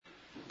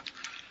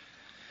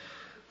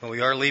Well,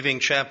 we are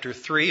leaving chapter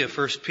 3 of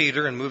 1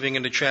 Peter and moving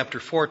into chapter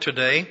 4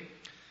 today.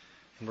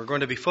 And we're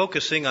going to be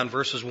focusing on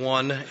verses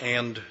 1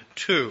 and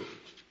 2,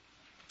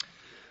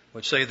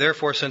 which say,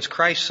 "Therefore, since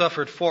Christ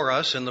suffered for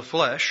us in the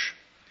flesh,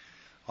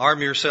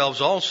 arm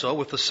yourselves also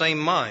with the same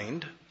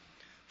mind.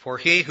 For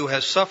he who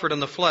has suffered in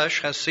the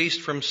flesh has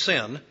ceased from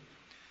sin,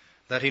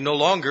 that he no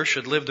longer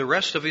should live the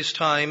rest of his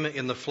time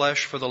in the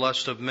flesh for the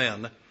lust of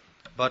men,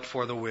 but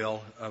for the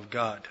will of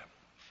God."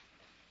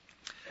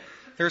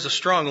 There's a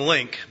strong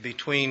link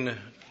between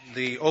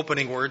the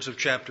opening words of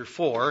chapter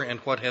 4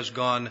 and what has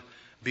gone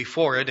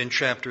before it in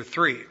chapter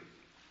 3.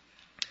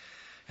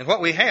 And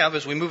what we have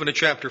as we move into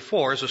chapter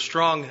 4 is a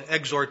strong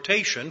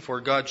exhortation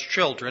for God's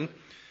children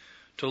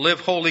to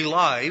live holy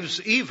lives,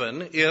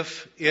 even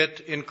if it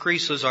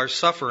increases our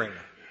suffering.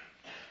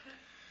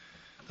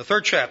 The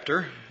third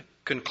chapter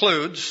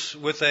concludes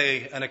with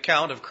an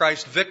account of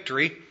Christ's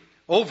victory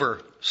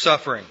over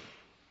suffering.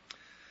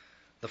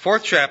 The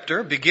fourth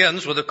chapter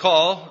begins with a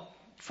call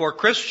for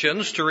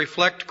Christians to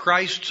reflect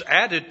Christ's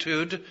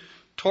attitude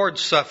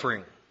towards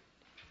suffering.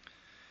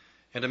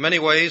 And in many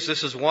ways,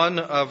 this is one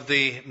of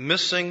the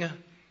missing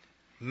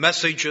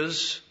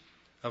messages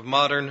of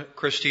modern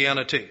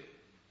Christianity.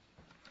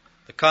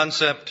 The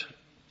concept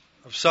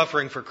of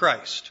suffering for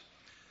Christ,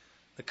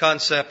 the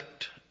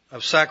concept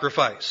of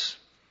sacrifice,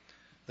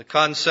 the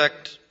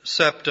concept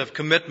of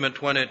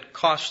commitment when it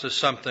costs us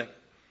something.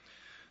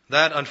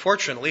 That,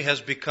 unfortunately,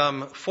 has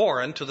become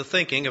foreign to the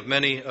thinking of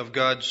many of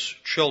God's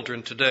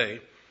children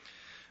today.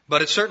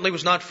 But it certainly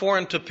was not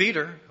foreign to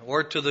Peter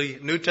or to the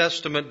New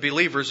Testament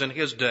believers in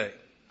his day.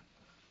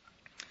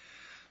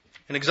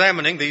 In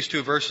examining these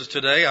two verses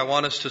today, I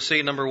want us to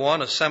see, number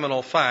one, a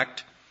seminal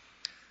fact.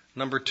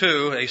 Number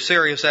two, a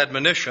serious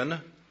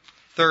admonition.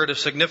 Third, a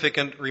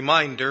significant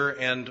reminder.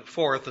 And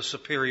fourth, a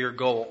superior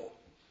goal.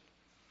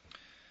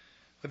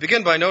 We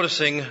begin by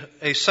noticing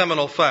a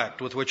seminal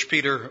fact with which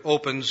Peter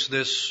opens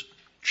this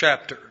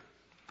chapter.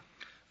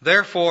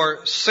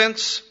 "Therefore,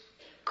 since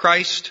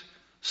Christ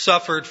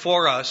suffered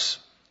for us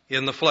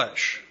in the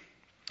flesh."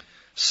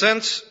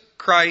 Since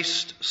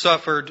Christ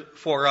suffered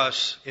for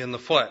us in the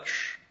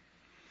flesh.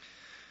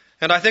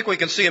 And I think we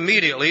can see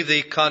immediately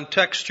the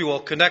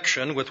contextual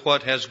connection with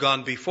what has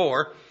gone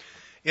before,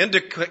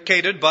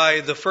 indicated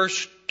by the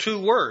first two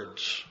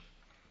words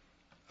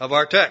of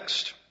our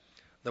text.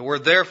 The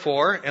word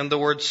 "therefore" and the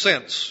word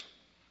 "since."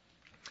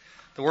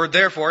 The word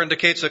 "therefore"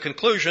 indicates a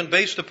conclusion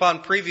based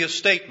upon previous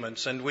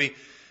statements, and we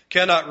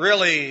cannot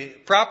really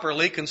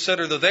properly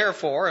consider the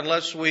 "therefore"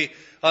 unless we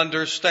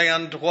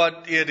understand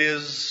what it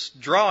is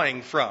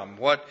drawing from,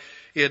 what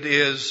it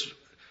is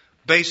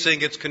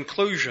basing its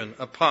conclusion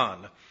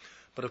upon.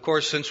 But of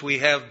course, since we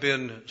have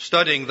been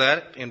studying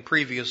that in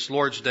previous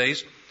Lord's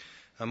days,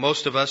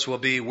 most of us will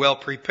be well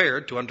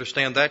prepared to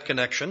understand that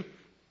connection.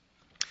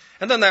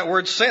 And then that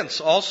word "since"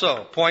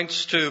 also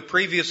points to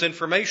previous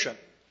information.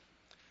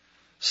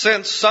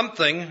 Since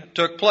something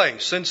took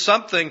place, since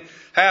something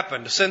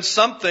happened, since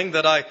something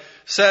that I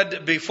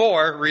said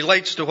before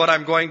relates to what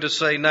I'm going to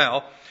say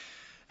now.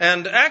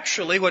 And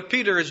actually what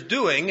Peter is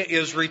doing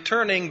is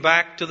returning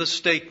back to the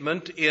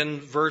statement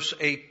in verse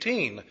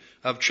 18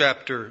 of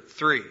chapter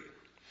 3.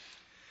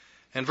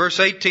 And verse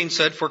 18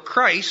 said, "For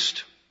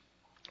Christ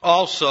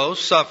also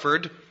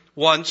suffered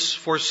once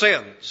for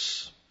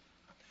sins."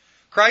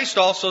 Christ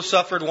also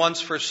suffered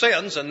once for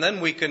sins, and then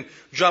we can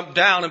jump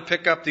down and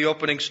pick up the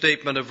opening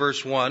statement of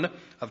verse 1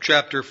 of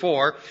chapter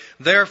 4.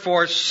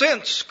 "Therefore,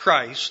 since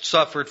Christ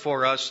suffered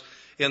for us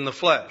in the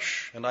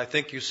flesh." And I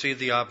think you see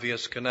the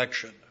obvious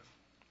connection.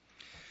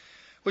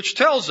 Which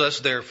tells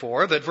us,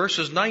 therefore, that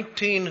verses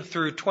 19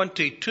 through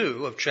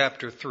 22 of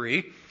chapter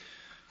 3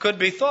 could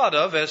be thought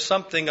of as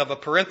something of a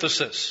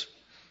parenthesis.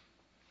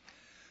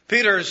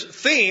 Peter's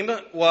theme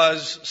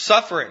was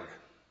suffering.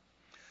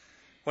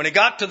 When he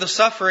got to the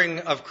suffering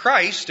of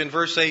Christ in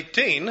verse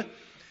 18,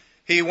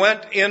 he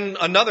went in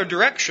another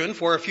direction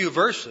for a few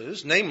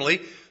verses,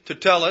 namely to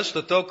tell us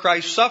that though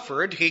Christ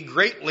suffered, he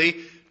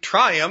greatly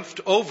triumphed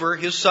over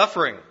his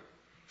suffering.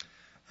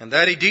 And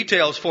that he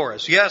details for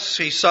us. Yes,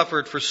 he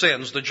suffered for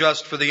sins, the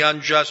just for the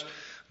unjust,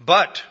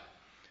 but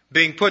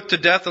being put to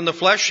death in the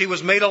flesh, he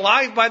was made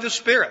alive by the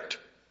Spirit.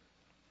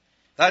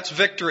 That's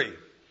victory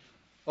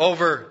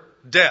over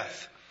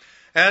death.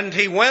 And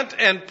he went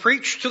and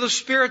preached to the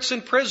spirits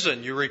in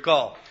prison, you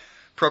recall,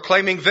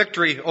 proclaiming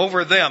victory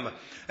over them.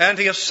 And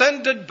he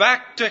ascended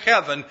back to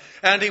heaven,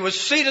 and he was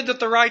seated at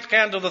the right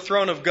hand of the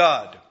throne of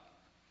God.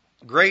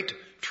 Great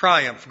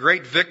triumph,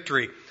 great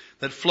victory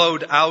that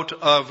flowed out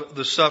of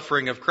the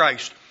suffering of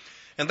Christ.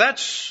 And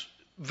that's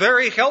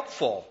very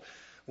helpful.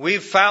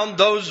 We've found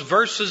those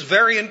verses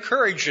very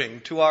encouraging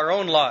to our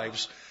own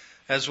lives,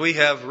 as we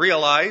have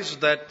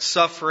realized that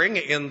suffering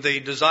in the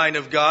design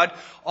of God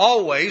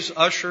always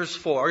ushers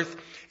forth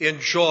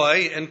in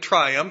joy and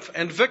triumph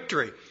and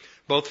victory,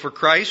 both for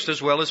Christ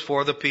as well as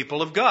for the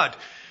people of God.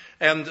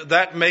 And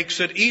that makes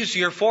it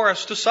easier for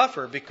us to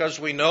suffer because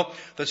we know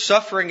that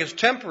suffering is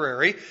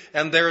temporary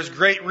and there is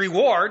great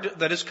reward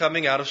that is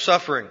coming out of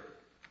suffering.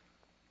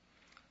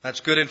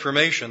 That's good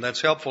information.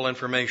 That's helpful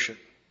information.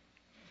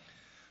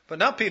 But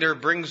now Peter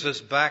brings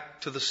us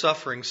back to the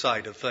suffering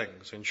side of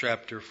things in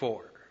chapter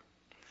 4.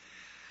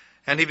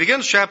 And he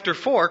begins chapter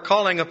 4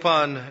 calling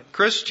upon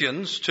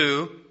Christians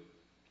to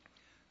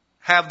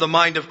have the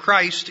mind of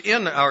Christ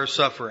in our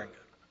suffering.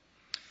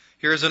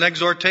 Here's an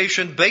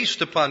exhortation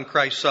based upon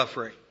Christ's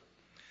suffering.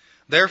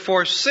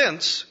 Therefore,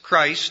 since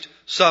Christ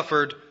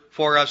suffered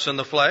for us in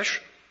the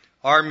flesh,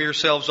 arm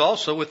yourselves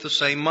also with the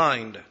same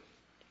mind.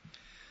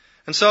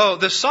 And so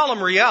this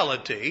solemn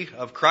reality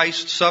of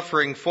Christ's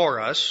suffering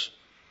for us,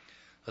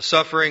 a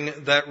suffering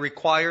that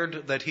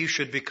required that he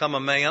should become a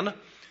man,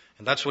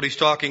 and that's what he's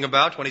talking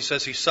about when he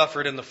says he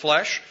suffered in the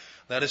flesh.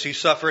 That is, he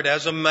suffered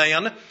as a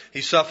man.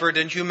 He suffered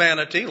in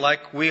humanity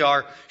like we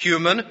are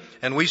human,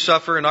 and we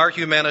suffer in our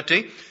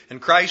humanity. And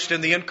Christ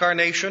in the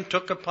incarnation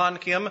took upon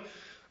him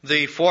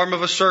the form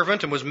of a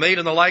servant and was made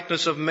in the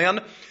likeness of men,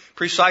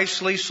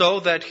 precisely so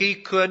that he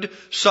could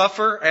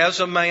suffer as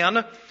a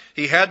man.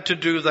 He had to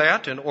do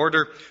that in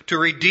order to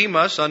redeem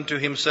us unto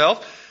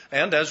himself.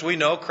 And as we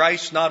know,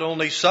 Christ not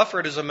only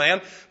suffered as a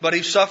man, but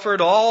he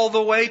suffered all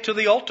the way to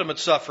the ultimate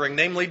suffering,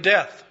 namely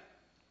death.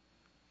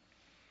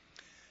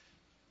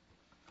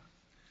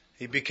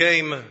 He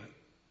became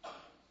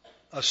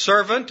a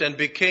servant and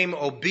became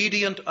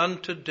obedient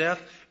unto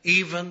death,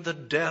 even the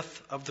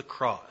death of the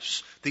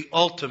cross. The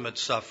ultimate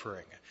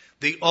suffering,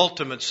 the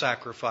ultimate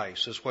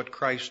sacrifice is what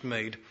Christ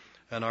made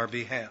on our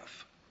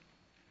behalf.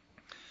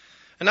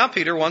 And now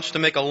Peter wants to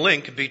make a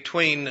link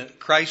between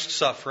Christ's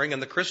suffering and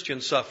the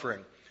Christian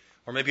suffering.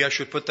 Or maybe I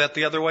should put that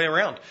the other way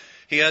around.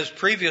 He has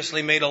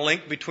previously made a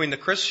link between the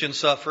Christian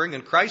suffering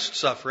and Christ's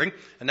suffering,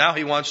 and now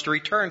he wants to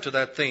return to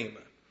that theme.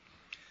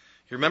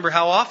 You remember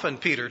how often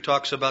Peter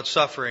talks about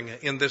suffering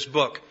in this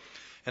book.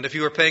 And if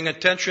you were paying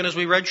attention as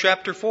we read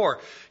chapter 4,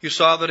 you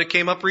saw that it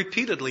came up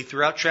repeatedly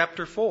throughout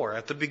chapter 4,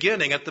 at the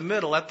beginning, at the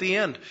middle, at the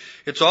end.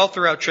 It's all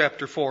throughout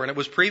chapter 4, and it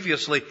was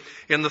previously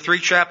in the 3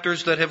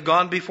 chapters that have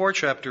gone before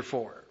chapter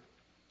 4.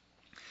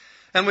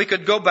 And we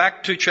could go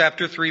back to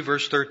chapter 3,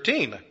 verse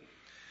 13,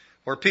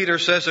 where Peter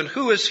says, "And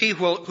who is he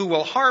who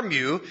will harm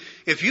you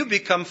if you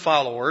become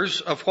followers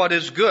of what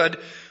is good?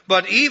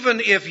 But even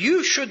if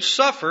you should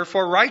suffer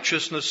for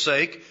righteousness'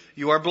 sake,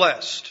 you are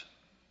blessed."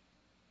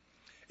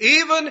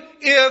 Even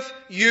if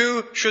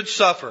you should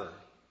suffer.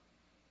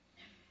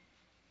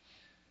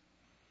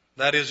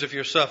 That is, if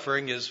your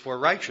suffering is for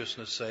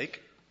righteousness'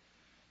 sake,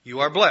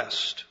 you are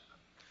blessed.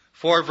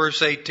 For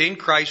verse 18,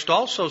 Christ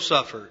also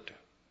suffered.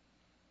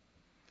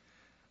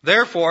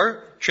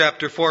 Therefore,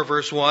 chapter 4,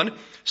 verse 1,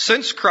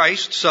 since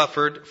Christ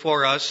suffered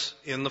for us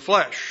in the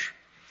flesh.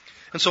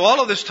 And so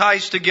all of this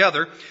ties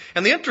together.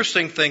 And the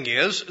interesting thing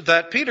is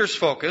that Peter's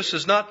focus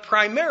is not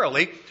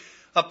primarily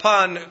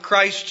upon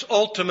Christ's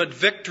ultimate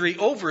victory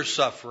over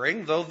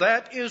suffering, though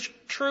that is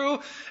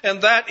true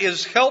and that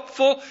is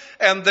helpful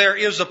and there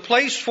is a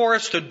place for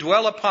us to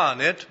dwell upon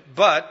it,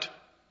 but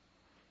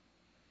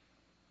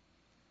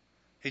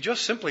he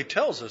just simply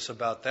tells us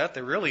about that.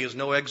 There really is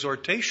no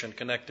exhortation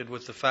connected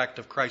with the fact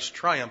of Christ's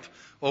triumph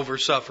over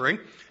suffering.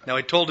 Now,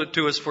 he told it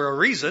to us for a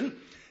reason.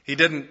 He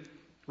didn't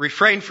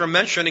refrain from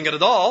mentioning it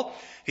at all.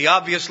 He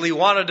obviously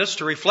wanted us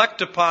to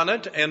reflect upon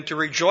it and to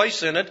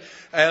rejoice in it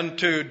and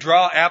to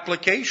draw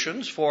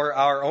applications for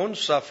our own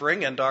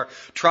suffering and our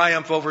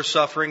triumph over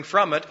suffering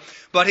from it.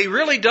 But he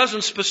really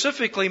doesn't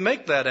specifically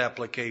make that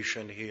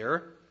application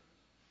here.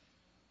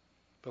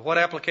 But what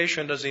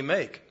application does he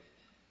make?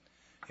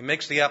 He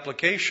makes the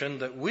application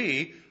that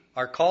we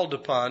are called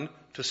upon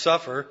to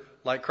suffer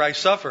like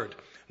Christ suffered.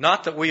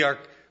 Not that we are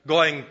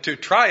going to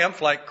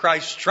triumph like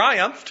Christ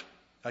triumphed.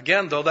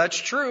 Again, though that's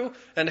true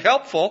and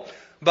helpful,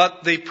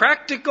 but the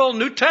practical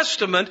New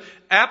Testament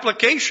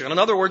application, in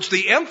other words,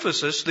 the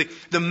emphasis,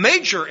 the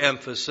major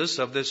emphasis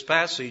of this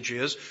passage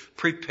is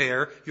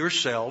prepare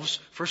yourselves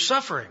for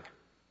suffering.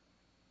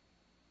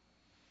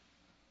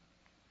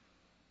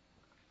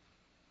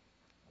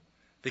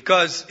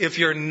 Because if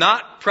you're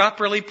not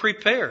properly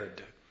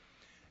prepared,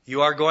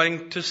 you are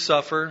going to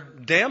suffer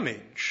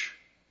damage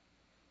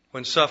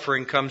when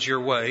suffering comes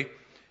your way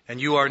and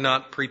you are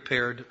not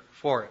prepared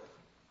for it.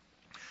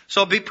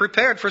 So be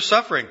prepared for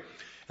suffering.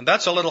 And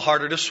that's a little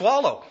harder to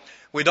swallow.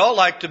 We'd all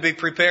like to be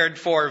prepared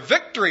for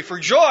victory, for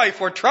joy,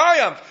 for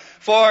triumph,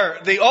 for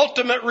the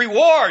ultimate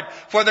reward,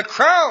 for the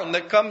crown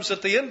that comes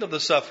at the end of the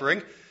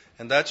suffering.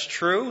 And that's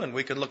true, and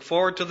we can look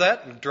forward to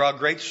that and draw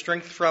great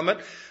strength from it.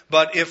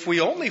 But if we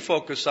only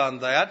focus on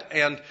that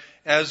and,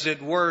 as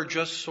it were,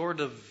 just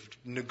sort of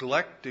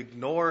neglect,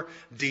 ignore,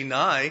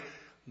 deny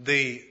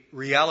the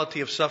reality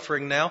of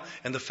suffering now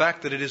and the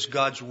fact that it is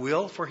God's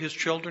will for His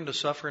children to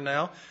suffer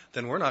now,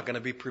 then we're not going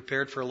to be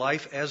prepared for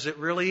life as it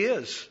really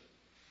is.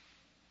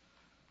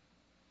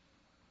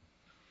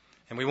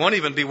 And we won't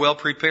even be well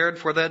prepared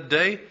for that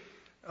day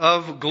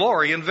of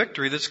glory and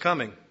victory that's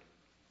coming.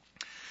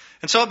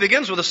 And so it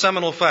begins with a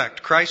seminal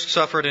fact. Christ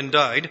suffered and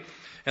died,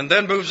 and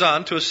then moves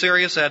on to a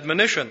serious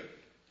admonition.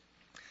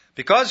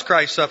 Because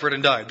Christ suffered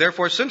and died,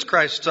 therefore, since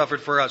Christ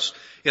suffered for us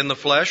in the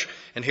flesh,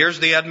 and here's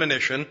the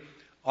admonition,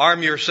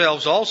 arm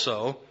yourselves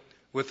also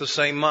with the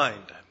same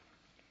mind.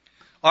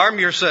 Arm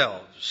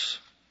yourselves.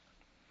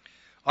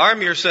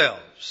 Arm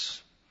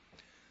yourselves.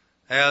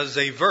 As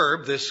a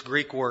verb, this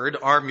Greek word,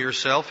 arm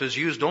yourself, is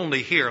used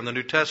only here in the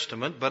New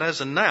Testament, but as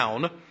a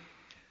noun,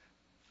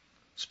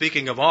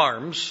 speaking of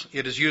arms,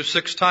 it is used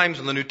 6 times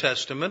in the New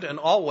Testament and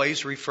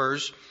always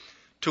refers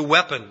to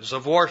weapons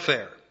of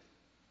warfare.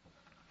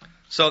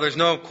 So there's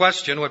no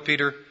question what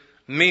Peter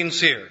means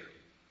here.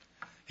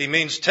 He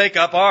means take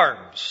up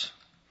arms.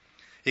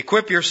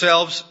 Equip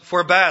yourselves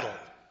for battle.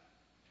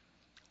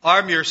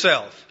 Arm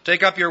yourself.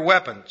 Take up your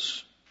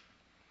weapons.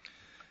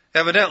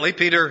 Evidently,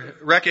 Peter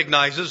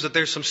recognizes that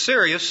there's some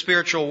serious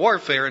spiritual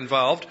warfare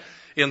involved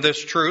in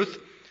this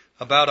truth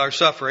about our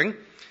suffering,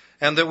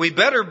 and that we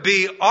better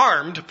be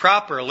armed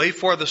properly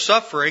for the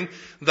suffering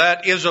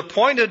that is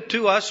appointed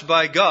to us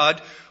by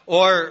God,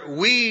 or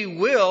we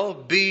will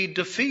be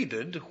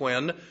defeated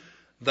when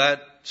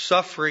that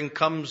suffering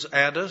comes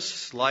at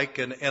us like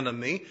an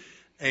enemy,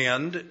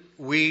 and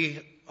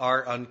we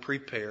are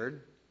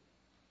unprepared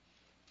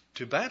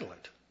to battle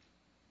it,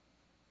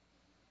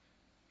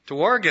 to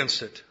war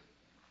against it,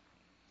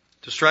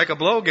 to strike a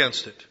blow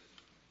against it,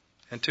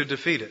 and to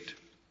defeat it.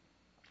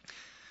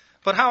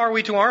 But how are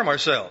we to arm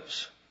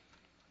ourselves?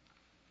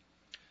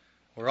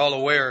 We're all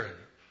aware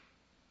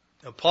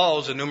of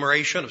Paul's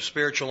enumeration of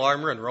spiritual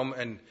armor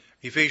in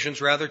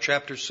Ephesians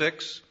chapter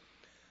 6,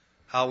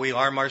 how we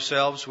arm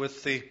ourselves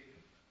with the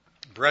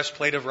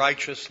breastplate of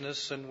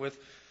righteousness and with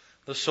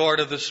the sword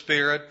of the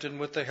Spirit and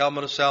with the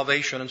helmet of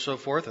salvation and so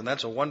forth. And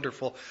that's a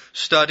wonderful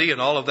study, and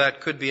all of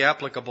that could be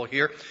applicable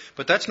here.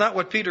 But that's not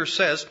what Peter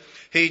says.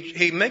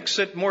 He makes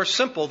it more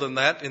simple than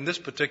that in this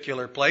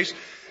particular place.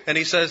 And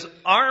he says,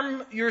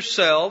 arm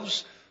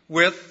yourselves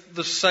with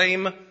the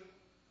same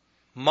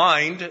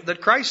mind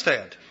that Christ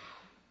had.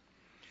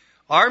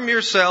 Arm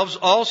yourselves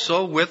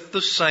also with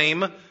the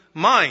same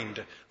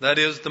mind. That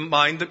is, the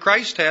mind that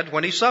Christ had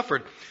when he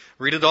suffered.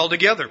 Read it all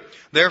together.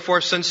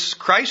 Therefore, since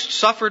Christ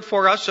suffered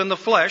for us in the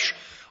flesh,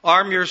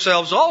 arm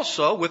yourselves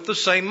also with the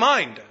same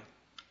mind.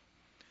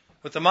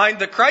 With the mind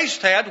that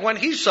Christ had when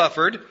he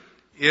suffered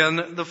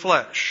in the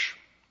flesh.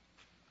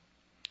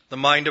 The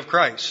mind of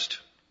Christ.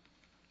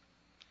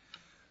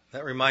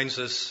 That reminds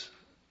us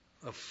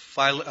of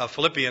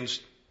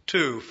Philippians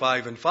 2,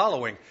 5 and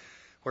following,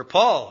 where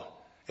Paul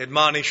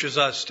admonishes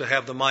us to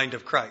have the mind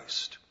of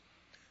Christ.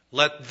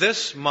 Let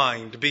this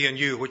mind be in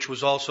you, which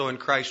was also in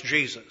Christ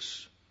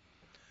Jesus,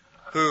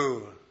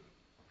 who,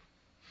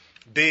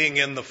 being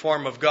in the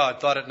form of God,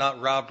 thought it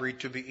not robbery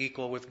to be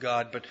equal with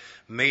God, but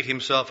made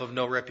himself of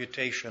no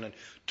reputation, and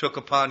took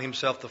upon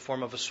himself the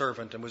form of a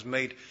servant, and was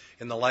made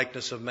in the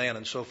likeness of man,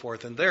 and so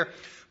forth. And there,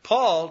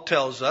 Paul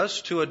tells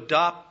us to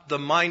adopt the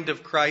mind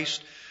of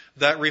Christ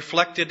that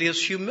reflected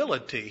his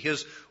humility,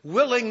 his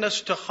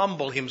willingness to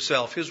humble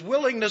himself, his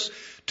willingness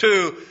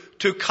to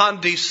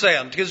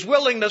condescend, his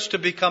willingness to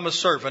become a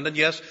servant, and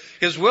yes,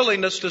 his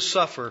willingness to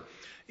suffer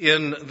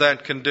in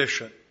that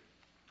condition.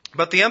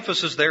 But the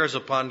emphasis there is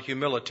upon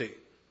humility.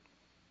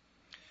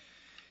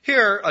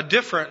 Here, a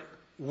different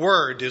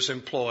word is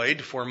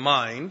employed for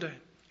mind.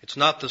 It's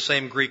not the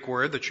same Greek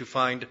word that you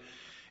find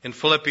in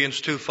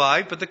Philippians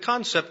 2:5, but the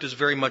concept is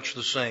very much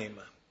the same.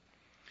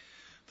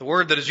 The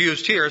word that is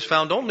used here is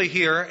found only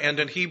here and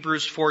in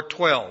Hebrews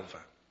 4:12,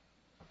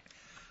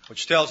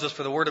 which tells us,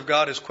 for the word of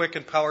God is quick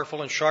and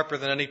powerful and sharper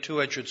than any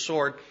two-edged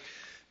sword,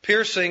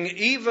 piercing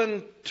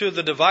even to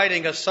the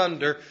dividing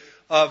asunder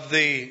of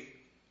the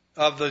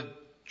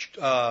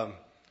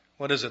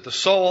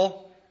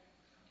soul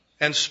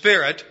and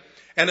spirit,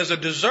 and is a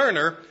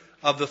discerner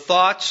of the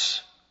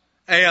thoughts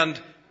and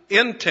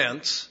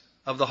intents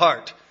of the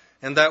heart.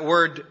 And that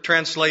word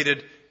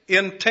translated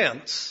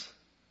intents,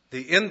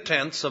 the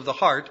intents of the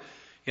heart,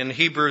 in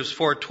Hebrews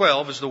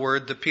 4:12 is the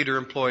word that Peter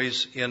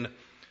employs in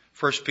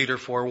 1 Peter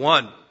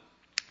 4:1.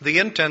 The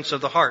intents of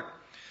the heart.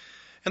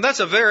 And that's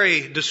a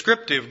very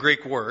descriptive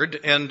Greek word,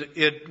 and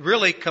it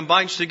really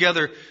combines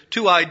together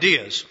 2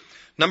 ideas.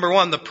 Number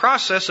 1, the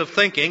process of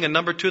thinking, and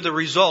number 2, the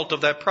result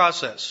of that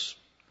process.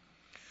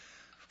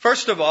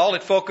 First of all,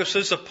 it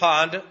focuses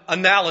upon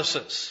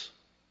analysis.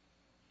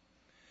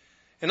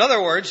 In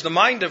other words, the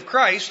mind of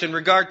Christ in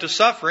regard to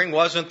suffering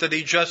wasn't that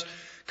he just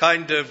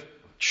kind of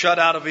shut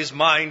out of his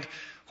mind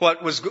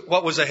what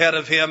was ahead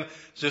of him,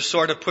 just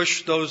sort of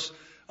pushed those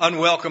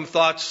unwelcome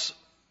thoughts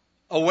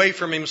away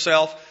from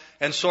himself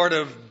and sort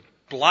of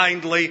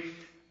blindly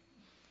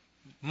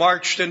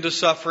marched into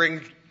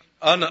suffering,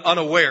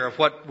 unaware of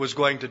what was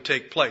going to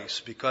take place,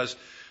 because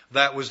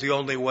that was the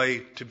only way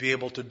to be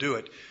able to do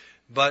it.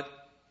 But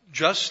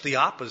just the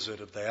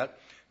opposite of that.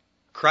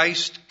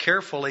 Christ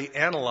carefully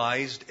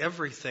analyzed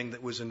everything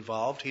that was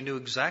involved. He knew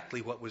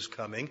exactly what was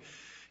coming.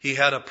 He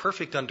had a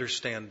perfect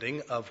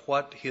understanding of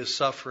what his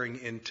suffering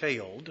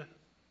entailed.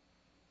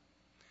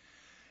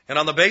 And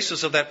on the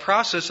basis of that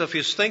process of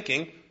his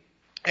thinking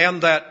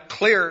and that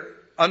clear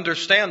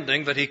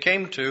understanding that he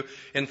came to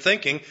in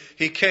thinking,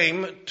 he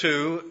came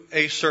to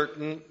a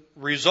certain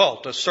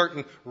result, a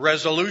certain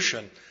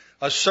resolution,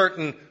 a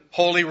certain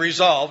holy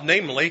resolve,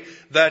 namely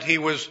that he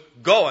was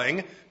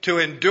going to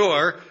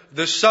endure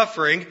the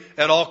suffering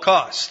at all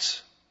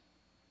costs.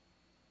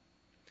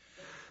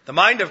 The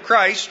mind of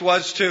Christ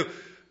was to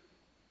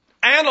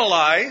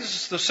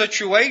analyze the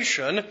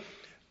situation,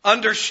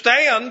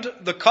 understand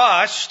the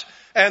cost,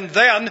 and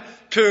then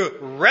to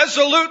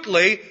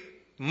resolutely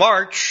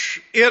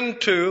march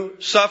into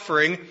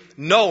suffering,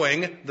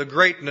 knowing the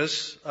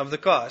greatness of the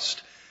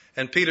cost.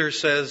 And Peter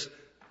says,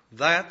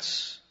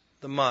 that's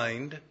the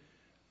mind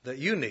that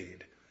you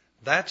need.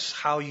 That's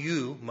how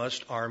you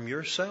must arm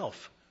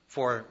yourself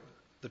for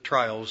the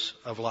trials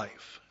of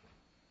life.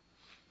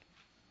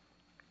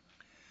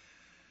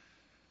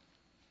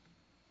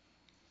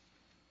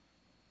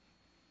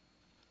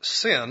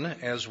 Sin,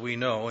 as we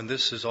know, and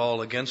this is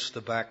all against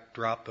the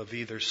backdrop of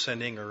either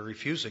sinning or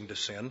refusing to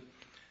sin.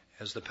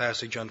 As the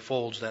passage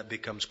unfolds, that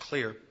becomes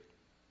clear.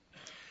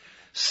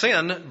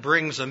 Sin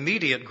brings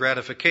immediate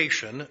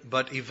gratification,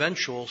 but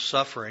eventual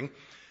suffering.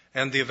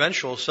 And the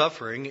eventual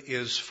suffering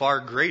is far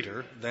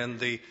greater than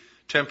the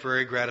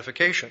temporary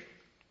gratification.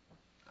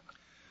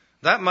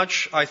 That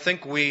much I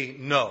think we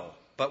know,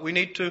 but we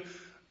need to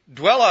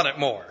dwell on it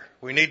more.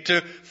 We need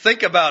to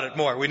think about it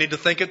more. We need to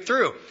think it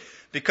through.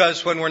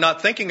 Because when we're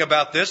not thinking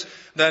about this,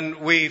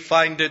 then we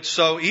find it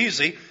so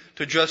easy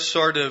to just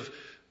sort of,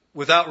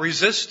 without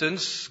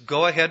resistance,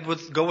 go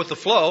with the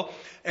flow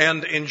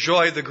and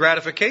enjoy the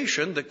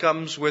gratification that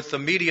comes with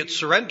immediate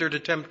surrender to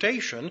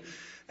temptation,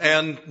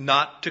 and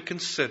not to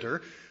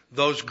consider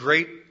those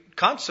great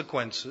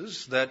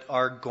consequences that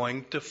are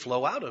going to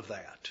flow out of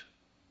that.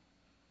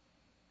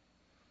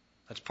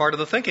 That's part of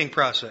the thinking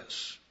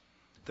process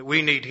that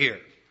we need here.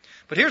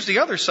 But here's the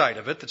other side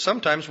of it that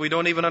sometimes we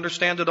don't even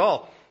understand at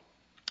all.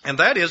 And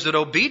that is that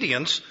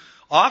obedience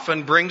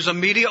often brings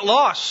immediate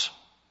loss.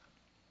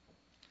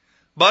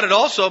 But it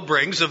also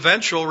brings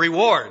eventual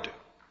reward.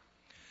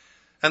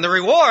 And the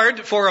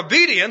reward for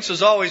obedience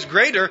is always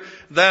greater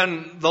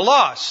than the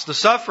loss, the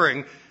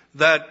suffering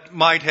that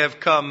might have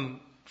come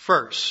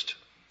first.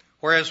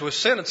 Whereas with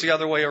sin, it's the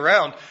other way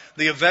around.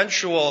 The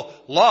eventual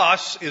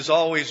loss is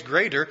always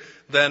greater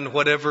than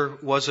whatever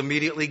was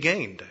immediately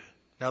gained.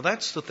 Now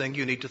that's the thing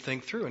you need to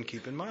think through and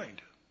keep in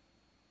mind.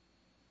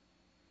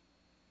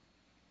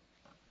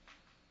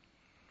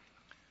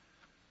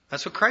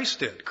 That's what Christ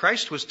did.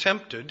 Christ was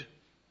tempted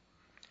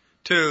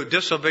to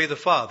disobey the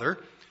Father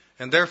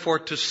and therefore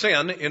to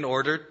sin in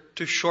order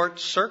to short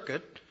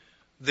circuit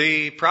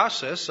the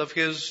process of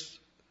his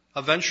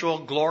eventual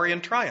glory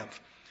and triumph.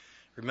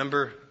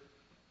 Remember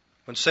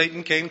when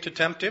Satan came to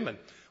tempt him, and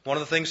one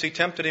of the things he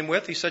tempted him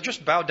with, he said,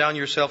 just bow down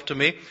yourself to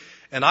me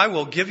and I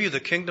will give you the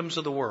kingdoms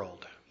of the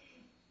world.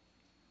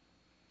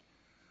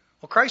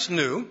 Well, Christ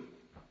knew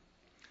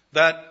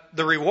that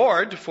the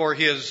reward for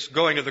his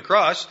going to the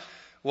cross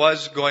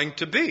was going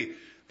to be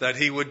that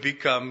he would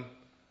become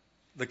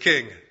the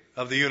king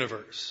of the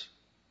universe.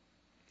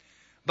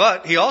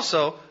 But he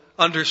also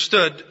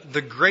understood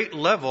the great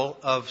level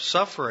of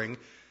suffering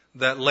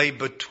that lay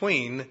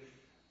between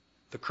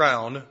the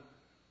crown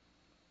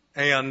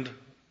and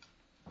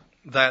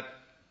that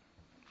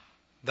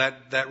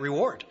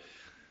reward.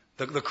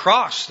 The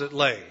cross that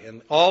lay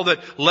and all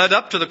that led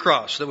up to the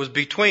cross that was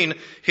between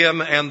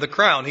him and the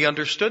crown. He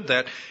understood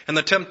that. And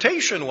the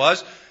temptation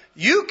was,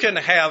 you can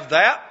have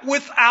that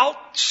without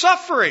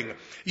suffering.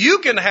 You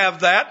can have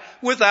that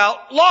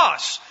without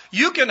loss.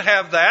 You can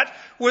have that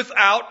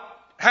without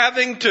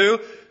having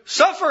to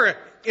suffer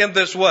in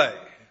this way.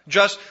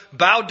 Just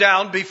bow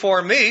down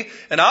before me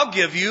and I'll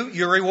give you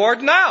your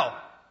reward now.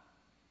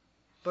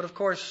 But of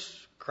course,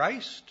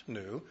 Christ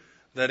knew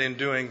that in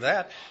doing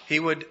that, he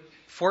would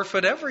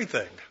forfeit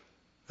everything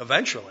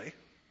eventually.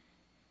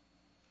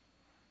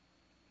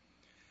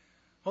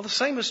 Well, the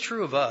same is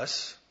true of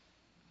us.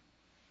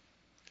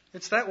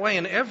 It's that way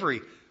in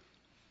every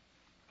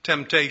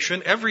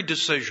temptation, every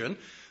decision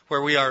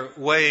where we are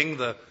weighing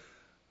the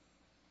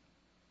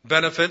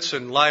benefits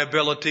and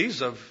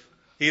liabilities of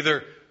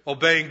either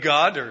obeying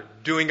God or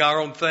doing our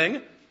own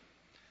thing.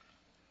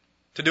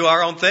 To do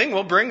our own thing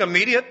will bring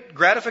immediate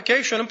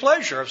gratification and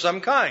pleasure of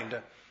some kind.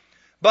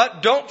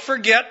 But don't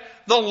forget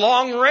the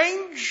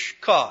long-range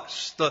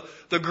cost,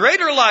 the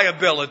greater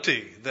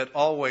liability that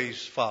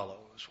always follows.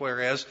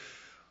 Whereas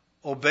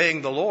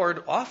obeying the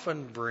Lord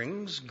often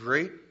brings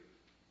great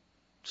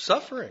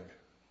suffering.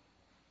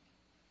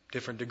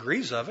 Different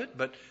degrees of it,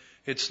 but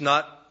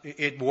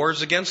it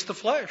wars against the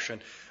flesh.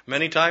 And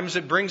many times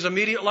it brings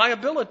immediate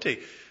liability.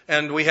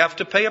 And we have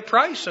to pay a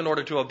price in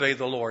order to obey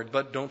the Lord.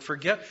 But don't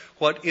forget,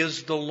 what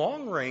is the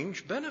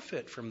long-range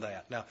benefit from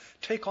that? Now,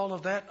 take all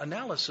of that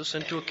analysis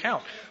into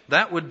account.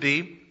 That would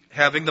be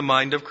having the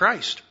mind of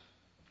Christ.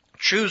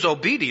 Choose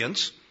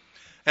obedience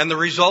and the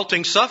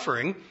resulting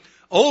suffering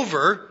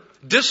over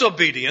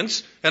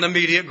disobedience and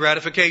immediate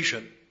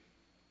gratification.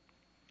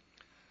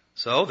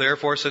 So,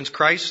 therefore, since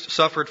Christ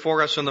suffered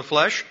for us in the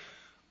flesh,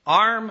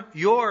 arm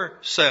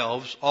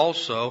yourselves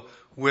also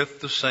with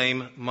the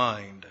same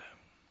mind.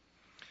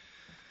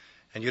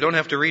 And you don't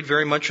have to read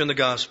very much in the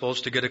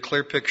Gospels to get a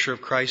clear picture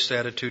of Christ's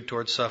attitude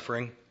towards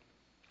suffering.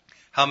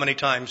 How many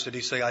times did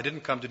he say, I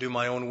didn't come to do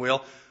my own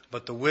will,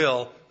 but the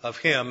will of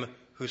him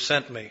who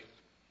sent me?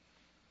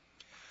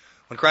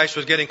 When Christ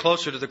was getting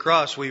closer to the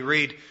cross, we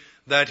read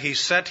that he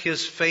set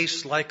his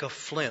face like a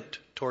flint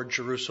toward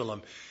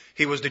Jerusalem.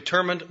 He was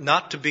determined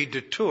not to be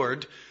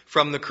detoured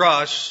from the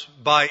cross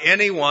by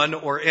anyone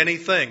or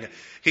anything.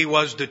 He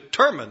was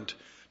determined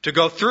to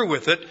go through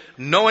with it,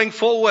 knowing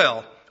full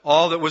well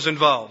all that was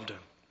involved.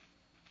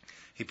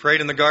 He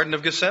prayed in the Garden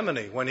of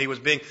Gethsemane when he was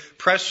being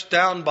pressed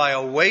down by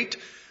a weight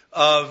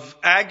of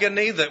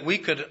agony that we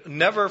could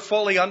never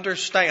fully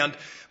understand.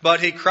 But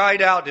he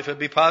cried out, if it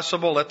be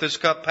possible, let this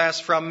cup pass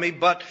from me.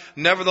 But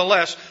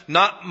nevertheless,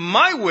 not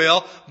my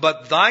will,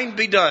 but thine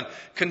be done.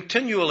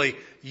 Continually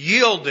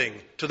yielding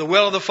to the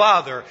will of the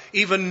Father,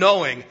 even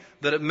knowing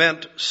that it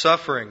meant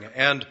suffering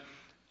and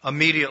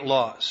immediate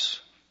loss.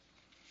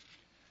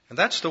 And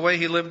that's the way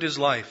he lived his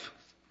life.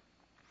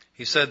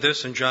 He said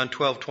this in John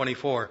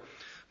 12:24.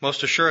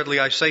 Most assuredly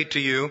I say to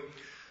you,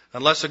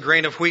 unless a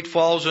grain of wheat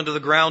falls into the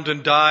ground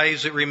and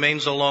dies, it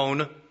remains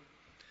alone.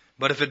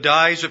 But if it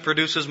dies, it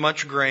produces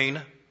much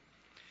grain.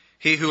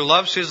 He who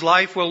loves his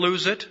life will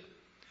lose it,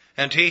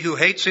 and he who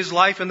hates his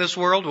life in this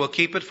world will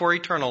keep it for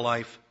eternal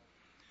life.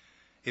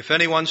 If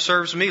anyone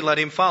serves me, let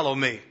him follow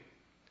me.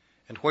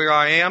 And where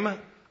I am,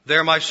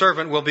 there my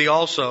servant will be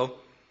also.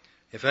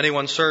 If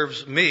anyone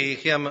serves me,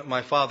 him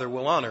my Father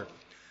will honor.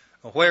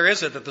 Well, where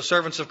is it that the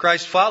servants of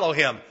Christ follow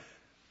him?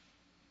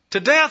 To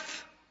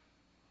death.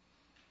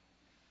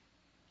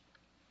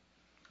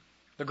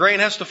 The grain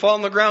has to fall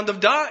on the ground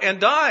and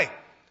die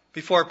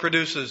before it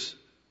produces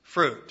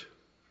fruit.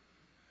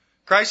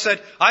 Christ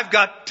said, I've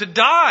got to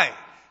die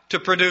to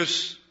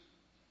produce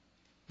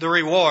the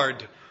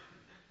reward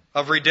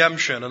of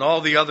redemption and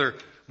all the other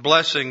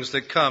blessings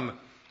that come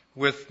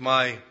with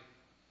my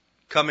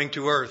coming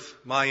to earth,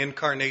 my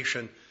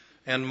incarnation,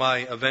 and my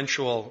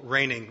eventual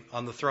reigning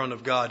on the throne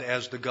of God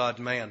as the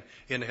God-man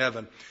in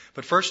heaven.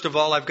 But first of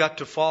all, I've got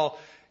to fall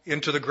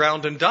into the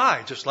ground and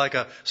die, just like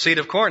a seed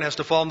of corn has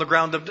to fall in the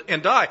ground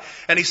and die.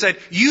 And he said,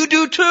 you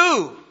do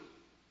too.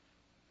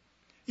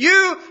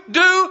 You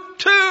do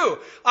too.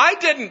 I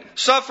didn't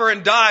suffer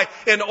and die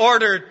in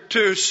order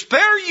to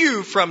spare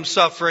you from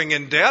suffering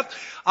and death.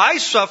 I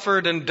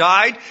suffered and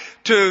died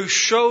to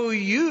show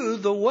you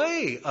the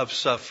way of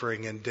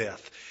suffering and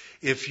death.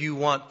 If you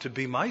want to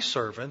be my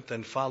servant,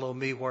 then follow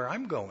me where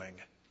I'm going.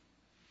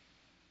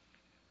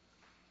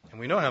 And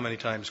we know how many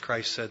times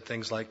Christ said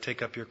things like,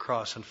 take up your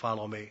cross and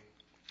follow me.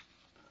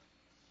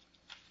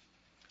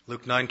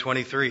 Luke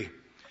 9:23.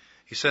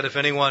 He said, if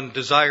anyone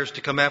desires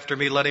to come after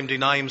me, let him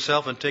deny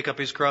himself and take up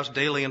his cross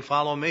daily and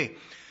follow me.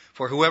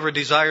 For whoever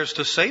desires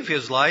to save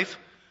his life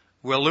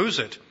will lose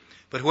it.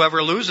 But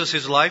whoever loses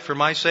his life for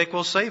my sake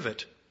will save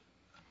it.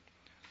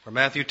 Or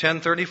Matthew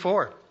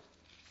 10:34.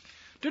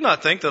 Do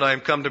not think that I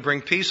am come to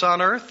bring peace on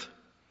earth.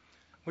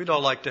 We'd all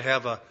like to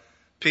have a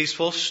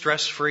peaceful,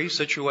 stress-free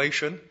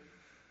situation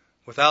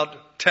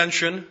without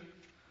tension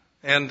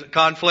and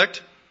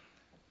conflict.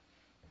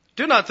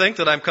 Do not think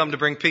that I'm come to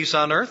bring peace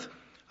on earth.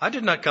 I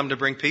did not come to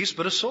bring peace,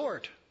 but a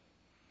sword.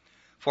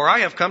 For I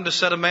have come to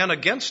set a man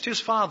against his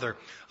father,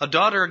 a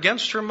daughter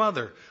against her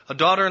mother, a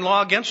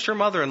daughter-in-law against her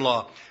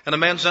mother-in-law, and a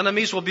man's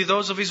enemies will be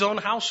those of his own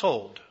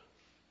household.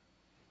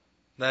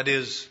 That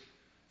is,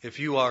 if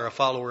you are a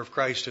follower of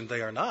Christ and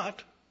they are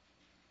not.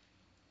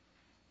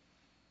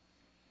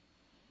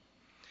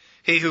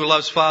 He who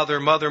loves father or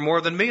mother more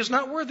than me is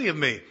not worthy of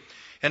me.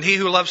 And he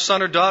who loves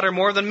son or daughter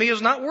more than me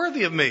is not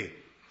worthy of me.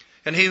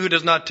 And he who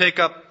does not take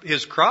up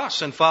his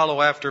cross and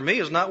follow after me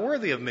is not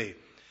worthy of me.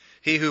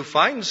 He who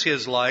finds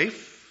his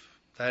life,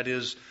 that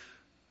is,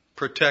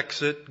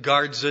 protects it,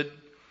 guards it,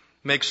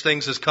 makes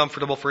things as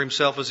comfortable for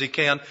himself as he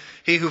can,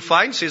 he who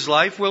finds his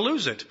life will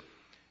lose it.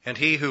 And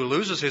he who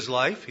loses his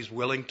life, he's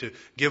willing to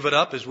give it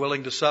up, is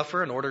willing to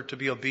suffer in order to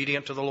be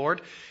obedient to the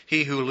Lord.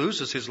 He who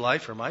loses his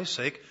life for my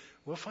sake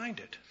will find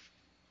it.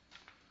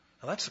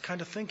 Now that's the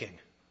kind of thinking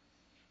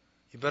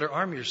you better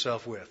arm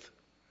yourself with.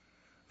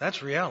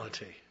 That's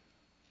reality.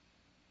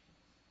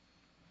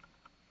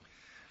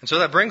 And so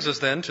that brings us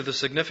then to the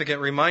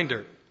significant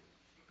reminder.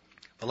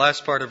 The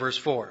last part of verse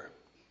 4.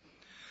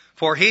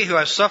 For he who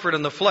has suffered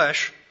in the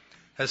flesh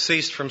has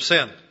ceased from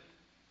sin.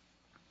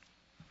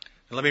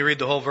 And let me read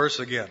the whole verse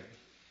again.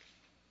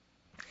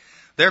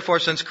 Therefore,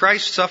 since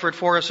Christ suffered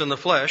for us in the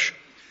flesh,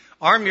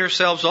 arm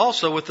yourselves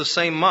also with the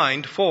same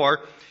mind,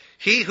 for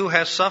he who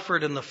has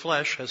suffered in the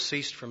flesh has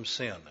ceased from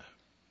sin.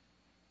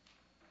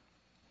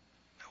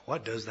 Now,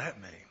 what does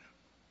that mean?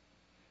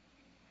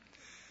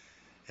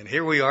 And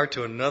here we are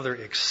to another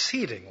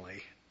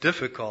exceedingly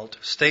difficult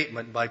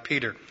statement by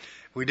Peter.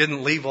 We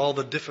didn't leave all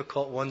the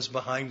difficult ones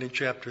behind in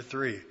chapter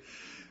 3.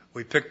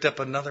 We picked up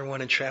another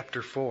one in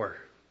chapter 4.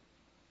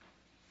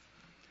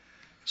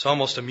 It's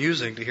almost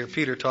amusing to hear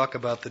Peter talk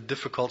about the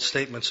difficult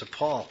statements of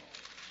Paul.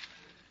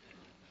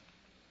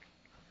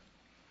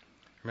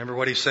 Remember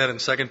what he said in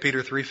 2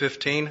 Peter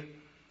 3:15?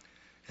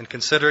 And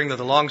considering that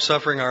the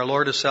long-suffering our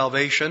Lord is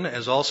salvation,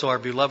 as also our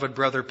beloved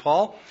brother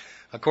Paul,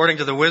 according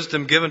to the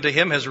wisdom given to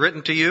him, has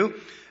written to you,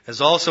 as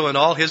also in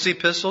all his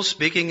epistles,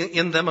 speaking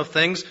in them of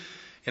things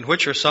in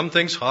which are some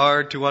things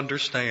hard to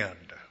understand.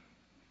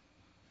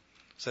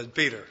 Said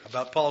Peter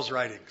about Paul's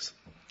writings.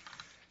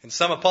 In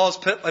some of Paul's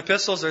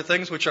epistles, there are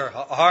things which are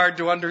hard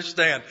to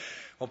understand.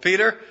 Well,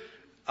 Peter,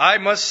 I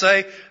must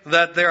say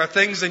that there are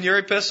things in your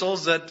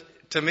epistles that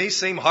to me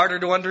seem harder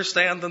to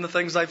understand than the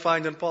things I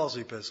find in Paul's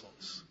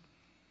epistles.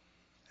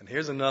 And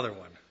here's another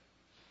one.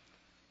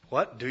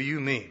 What do you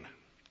mean?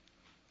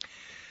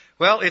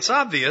 Well, it's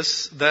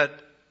obvious that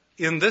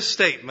in this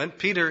statement,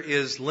 Peter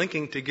is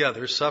linking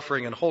together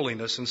suffering and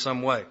holiness in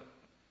some way.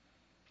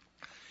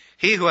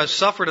 He who has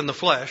suffered in the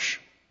flesh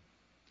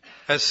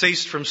has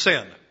ceased from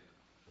sin.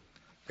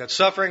 We've got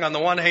suffering on the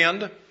one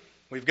hand,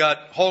 we've got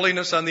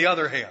holiness on the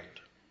other hand.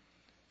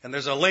 And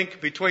there's a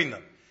link between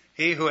them.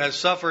 He who has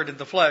suffered in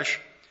the flesh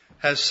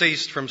has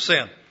ceased from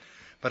sin.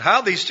 But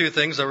how these two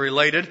things are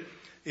related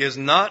is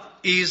not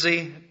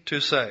easy to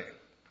say.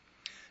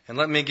 And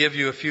let me give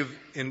you a few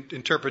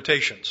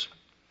interpretations.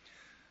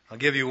 I'll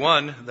give you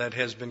one that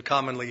has been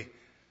commonly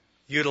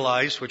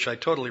utilized, which I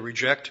totally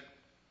reject.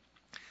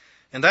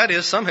 And that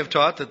is, some have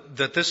taught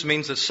that this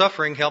means that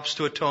suffering helps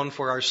to atone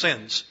for our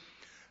sins.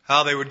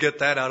 How they would get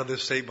that out of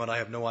this statement, I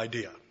have no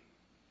idea.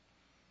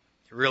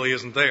 It really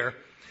isn't there.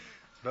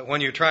 But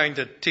when you're trying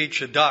to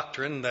teach a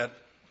doctrine that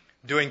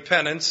doing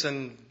penance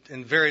and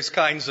various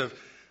kinds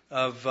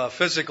of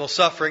physical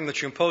suffering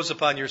that you impose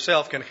upon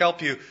yourself can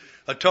help you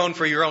atone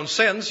for your own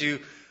sins, you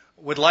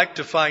would like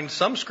to find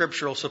some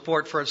scriptural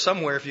support for it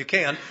somewhere if you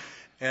can.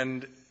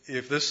 And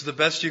if this is the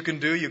best you can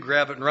do, you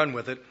grab it and run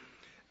with it.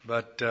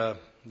 But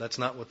that's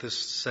not what this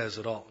says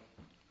at all.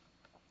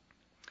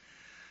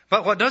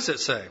 But what does it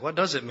say? What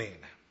does it mean?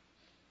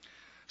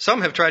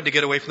 Some have tried to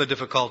get away from the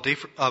difficulty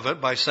of it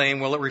by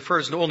saying, well, it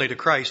refers only to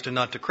Christ and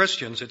not to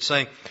Christians. It's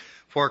saying,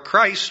 for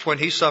Christ, when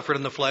he suffered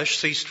in the flesh,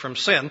 ceased from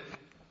sin.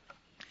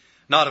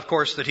 Not, of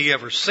course, that he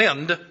ever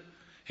sinned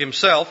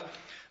himself,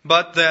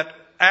 but that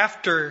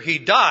after he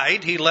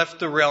died, he left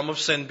the realm of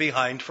sin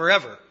behind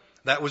forever.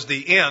 That was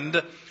the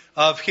end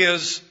of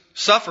his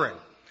suffering.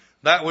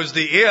 That was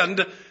the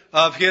end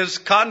of his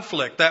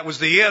conflict. That was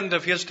the end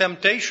of his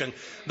temptation.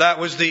 That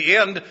was the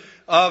end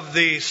of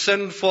the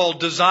sinful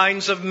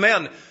designs of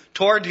men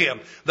toward him.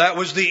 That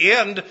was the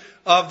end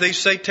of the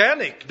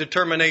satanic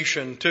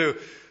determination to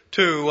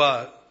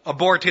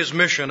abort his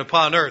mission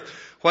upon earth.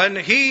 When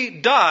he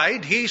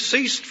died, he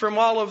ceased from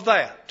all of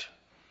that.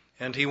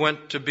 And he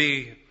went to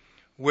be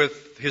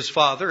with his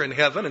Father in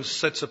heaven and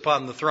sits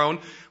upon the throne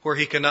where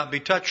he cannot be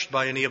touched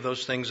by any of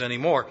those things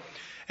anymore.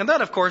 And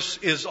that, of course,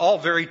 is all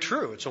very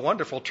true. It's a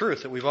wonderful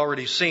truth that we've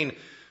already seen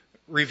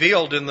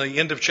revealed in the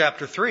end of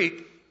chapter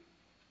 3.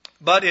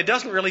 But it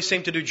doesn't really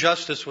seem to do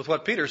justice with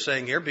what Peter's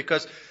saying here,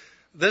 because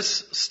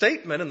this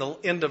statement in the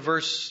end of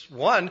verse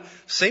 1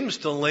 seems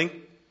to link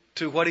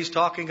to what he's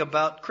talking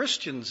about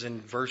Christians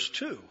in verse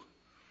 2.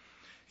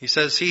 He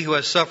says, he who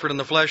has suffered in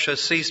the flesh has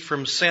ceased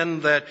from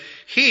sin, that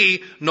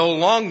he no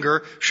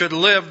longer should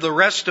live the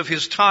rest of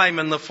his time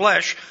in the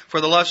flesh for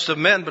the lust of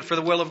men, but for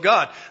the will of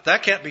God.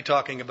 That can't be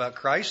talking about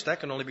Christ. That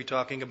can only be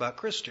talking about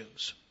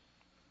Christians.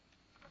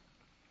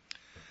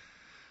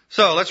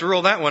 So let's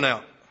rule that one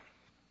out.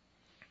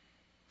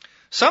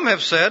 Some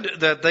have said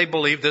that they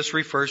believe this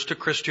refers to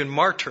Christian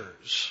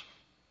martyrs.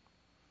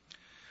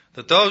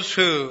 That those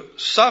who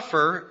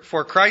suffer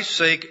for Christ's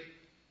sake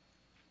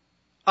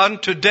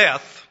unto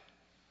death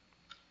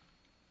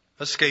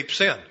escape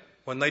sin.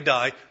 When they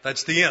die,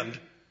 that's the end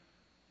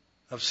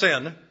of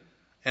sin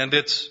and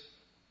its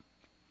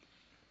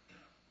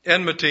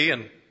enmity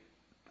and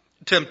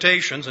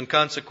temptations and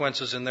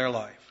consequences in their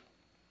life.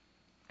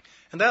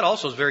 And that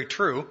also is very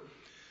true.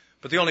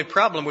 But the only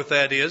problem with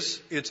that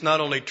is it's not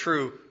only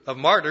true of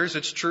martyrs,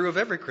 it's true of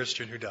every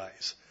Christian who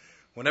dies.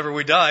 Whenever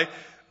we die,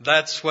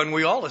 that's when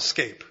we all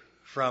escape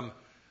from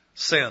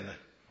sin,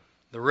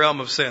 the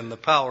realm of sin, the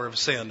power of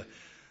sin,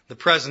 the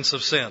presence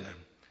of sin.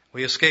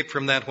 We escape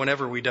from that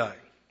whenever we die.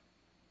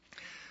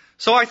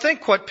 So I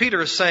think what Peter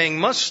is saying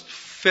must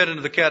fit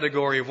into the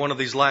category of one of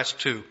these last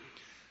two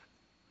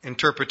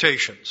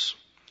interpretations.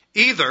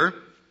 Either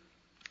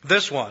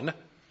this one,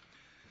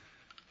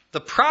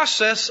 the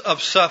process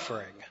of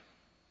suffering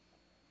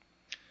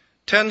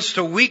tends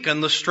to weaken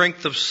the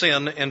strength of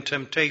sin and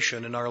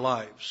temptation in our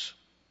lives.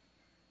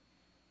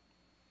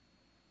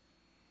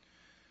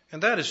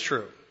 And that is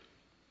true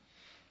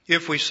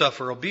if we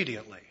suffer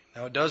obediently.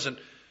 Now, it doesn't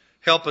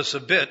help us a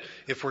bit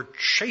if we're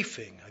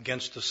chafing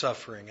against the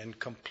suffering and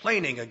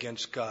complaining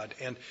against God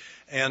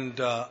and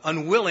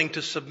unwilling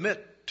to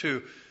submit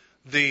to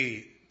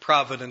the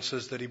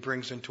providences that he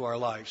brings into our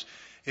lives.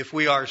 If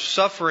we are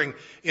suffering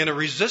in a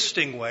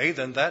resisting way,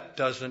 then that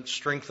doesn't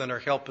strengthen or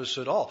help us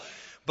at all.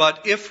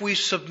 But if we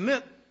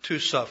submit to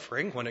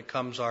suffering when it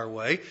comes our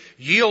way,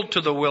 yield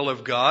to the will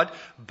of God,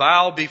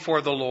 bow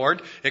before the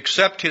Lord,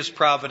 accept his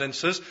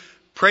providences,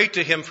 pray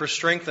to him for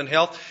strength and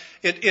health,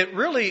 it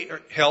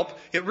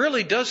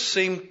really does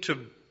seem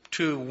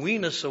to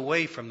wean us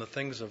away from the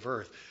things of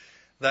earth.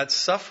 That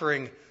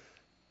suffering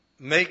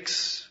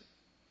makes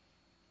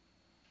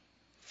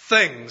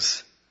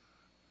things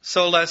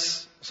so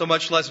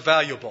much less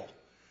valuable.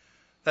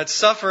 That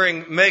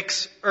suffering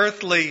makes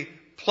earthly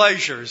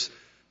pleasures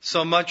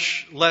so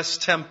much less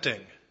tempting.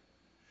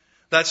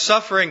 That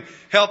suffering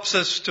helps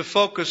us to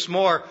focus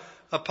more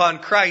upon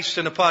Christ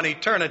and upon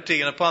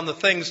eternity and upon the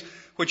things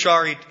which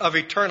are of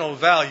eternal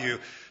value.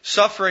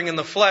 Suffering in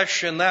the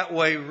flesh in that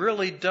way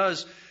really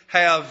does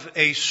have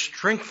a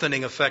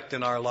strengthening effect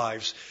in our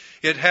lives.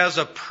 It has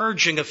a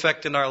purging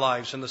effect in our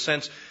lives in the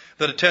sense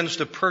that it tends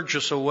to purge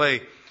us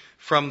away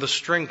from the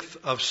strength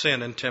of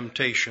sin and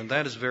temptation.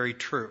 That is very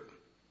true.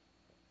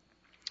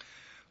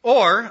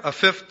 Or a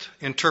fifth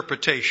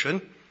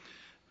interpretation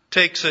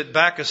takes it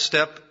back a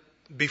step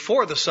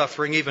before the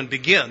suffering even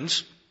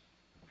begins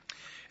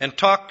and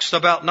talks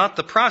about not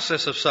the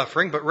process of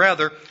suffering, but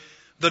rather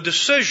the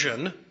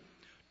decision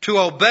to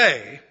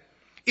obey,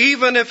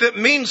 even if it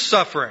means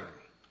suffering,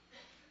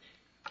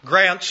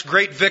 grants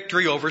great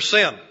victory over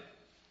sin.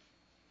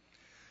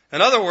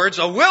 In other words,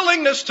 a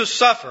willingness to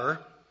suffer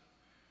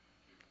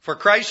for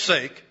Christ's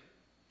sake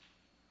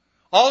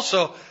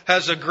also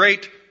has a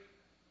great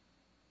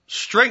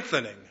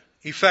strengthening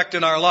effect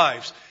in our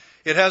lives.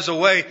 It has a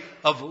way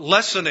of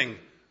lessening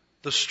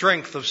the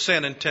strength of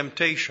sin and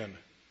temptation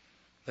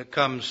that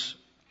comes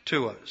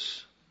to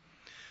us.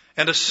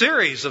 And a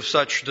series of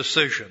such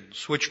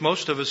decisions, which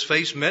most of us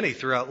face many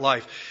throughout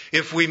life.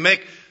 If we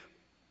make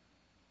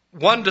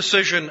one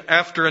decision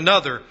after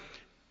another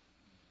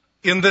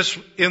in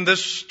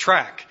this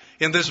track,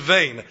 in this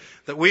vein,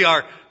 that we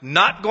are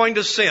not going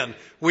to sin,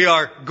 we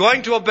are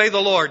going to obey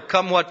the Lord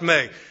come what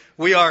may,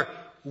 we are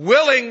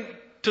willing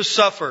to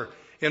suffer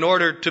in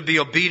order to be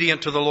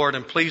obedient to the Lord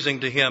and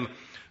pleasing to Him,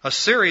 a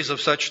series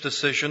of such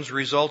decisions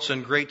results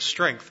in great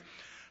strength.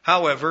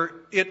 However,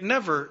 it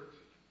never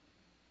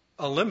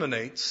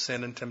eliminates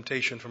sin and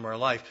temptation from our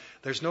life.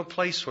 There's no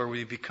place where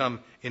we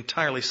become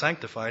entirely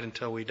sanctified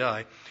until we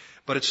die.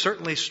 But it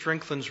certainly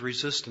strengthens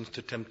resistance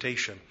to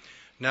temptation.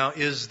 Now,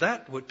 is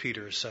that what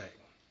Peter is saying?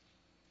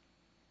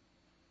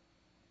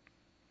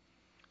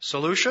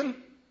 Solution?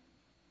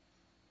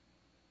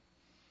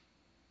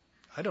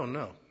 I don't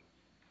know.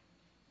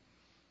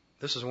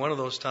 This is one of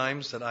those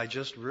times that I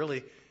just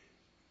really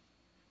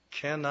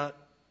cannot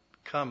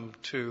come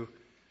to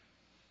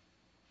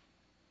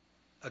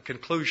a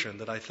conclusion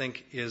that I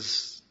think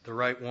is the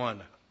right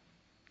one.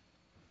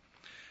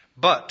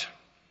 But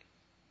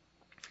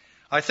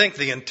I think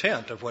the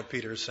intent of what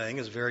Peter is saying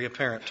is very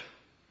apparent.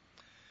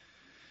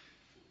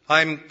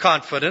 I'm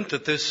confident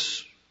that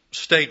this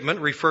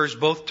statement refers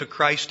both to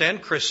Christ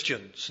and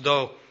Christians,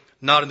 though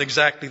not in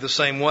exactly the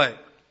same way.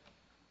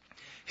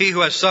 He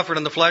who has suffered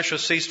in the flesh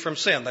has ceased from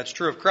sin. That's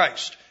true of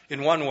Christ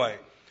in one way.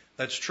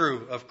 That's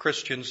true of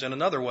Christians in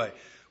another way.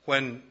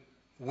 When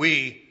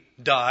we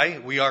die,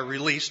 we are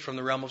released from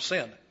the realm of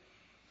sin.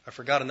 I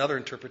forgot another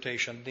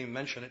interpretation. I didn't even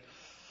mention it.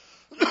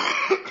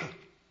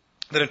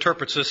 That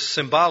interprets this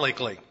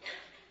symbolically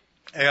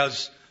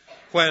as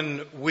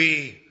when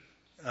we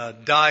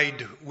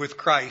died with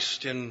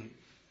Christ,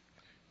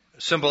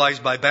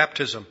 symbolized by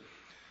baptism,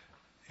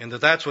 and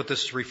that's what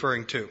this is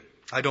referring to.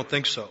 I don't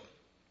think so.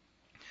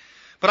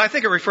 But I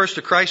think it refers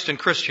to Christ and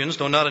Christians,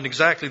 though not in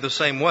exactly the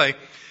same way.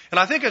 And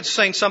I think it's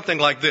saying something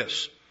like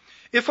this.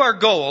 If our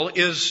goal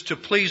is to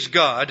please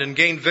God and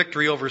gain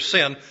victory over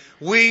sin,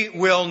 we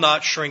will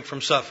not shrink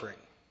from suffering.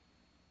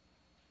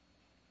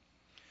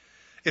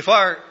 If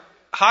our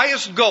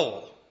highest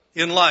goal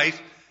in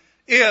life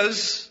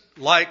is,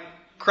 like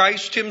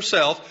Christ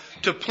Himself,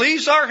 to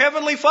please our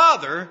Heavenly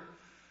Father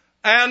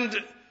and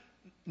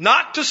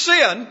not to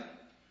sin,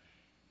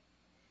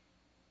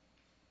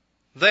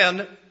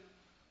 then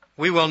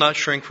we will not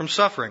shrink from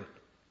suffering.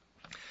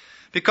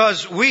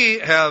 Because we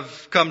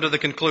have come to the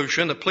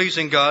conclusion that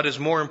pleasing God is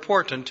more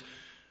important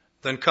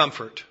than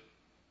comfort.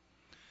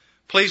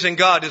 Pleasing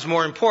God is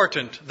more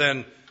important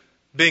than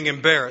being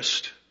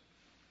embarrassed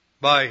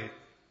by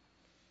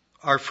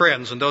our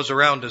friends and those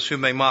around us who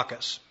may mock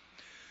us.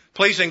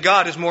 Pleasing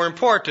God is more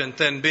important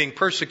than being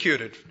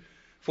persecuted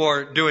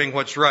for doing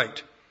what's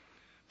right.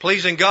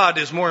 Pleasing God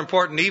is more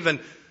important even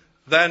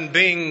than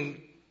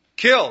being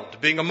killed,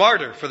 being a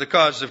martyr for the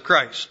cause of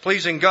Christ.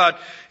 Pleasing God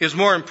is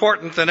more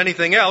important than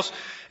anything else.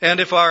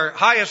 And if our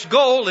highest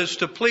goal is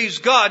to please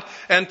God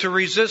and to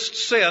resist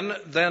sin,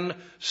 then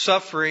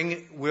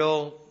suffering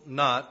will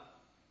not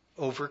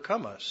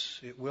overcome us.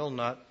 It will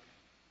not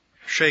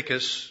shake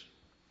us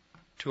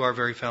to our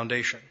very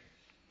foundation.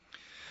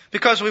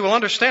 Because we will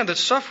understand that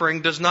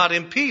suffering does not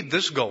impede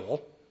this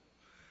goal.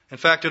 In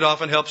fact, it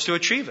often helps to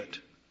achieve it.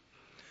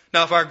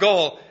 Now, if our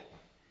goal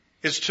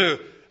is to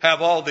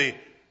have all the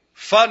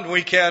fun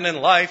we can in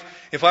life,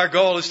 if our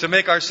goal is to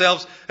make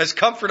ourselves as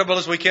comfortable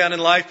as we can in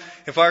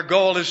life, if our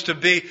goal is to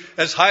be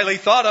as highly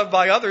thought of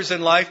by others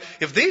in life,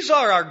 if these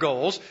are our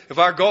goals, if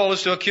our goal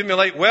is to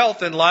accumulate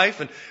wealth in life,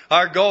 and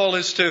our goal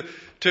is to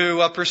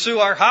pursue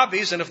our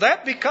hobbies, and if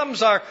that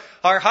becomes our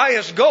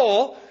highest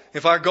goal,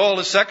 if our goal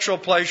is sexual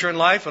pleasure in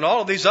life and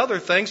all of these other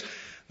things,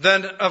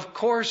 then of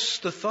course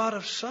the thought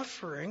of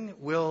suffering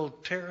will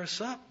tear us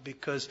up,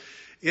 because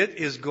it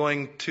is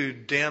going to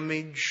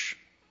damage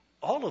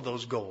all of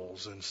those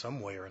goals in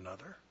some way or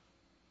another.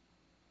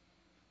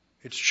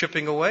 It's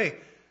chipping away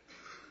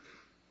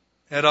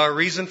at our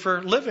reason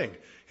for living.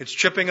 It's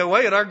chipping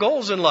away at our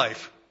goals in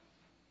life.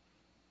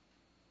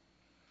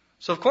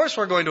 So of course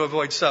we're going to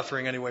avoid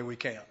suffering any way we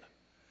can.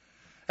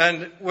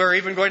 And we're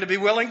even going to be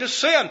willing to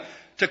sin,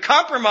 to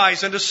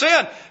compromise and to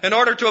sin in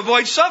order to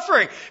avoid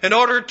suffering, in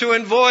order to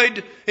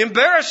avoid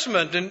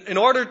embarrassment, in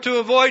order to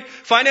avoid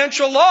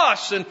financial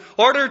loss, in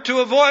order to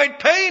avoid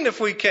pain if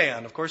we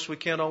can. Of course we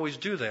can't always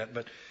do that,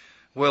 but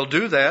we'll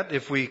do that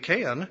if we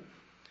can.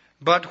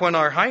 But when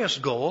our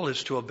highest goal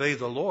is to obey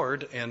the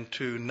Lord and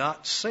to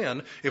not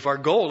sin, if our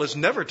goal is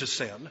never to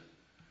sin,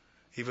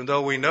 even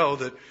though we know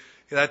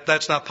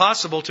that's not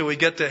possible till we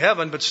get to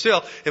heaven, but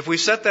still, if we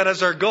set that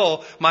as our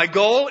goal, my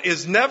goal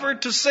is never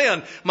to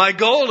sin, my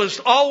goal is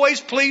to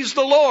always please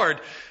the Lord,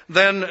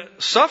 then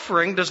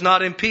suffering does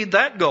not impede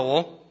that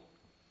goal.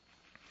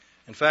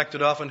 In fact,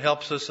 it often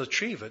helps us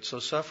achieve it, so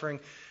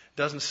suffering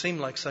doesn't seem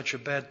like such a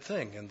bad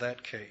thing in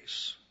that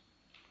case.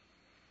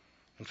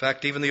 In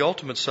fact, even the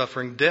ultimate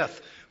suffering, death,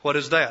 what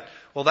is that?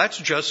 Well, that's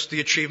just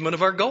the achievement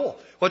of our goal.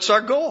 What's our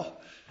goal?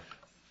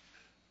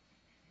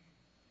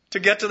 To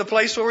get to the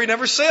place where we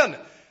never sin.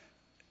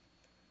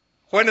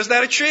 When is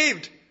that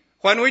achieved?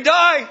 When we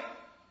die.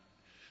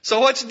 So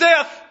what's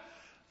death?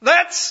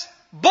 That's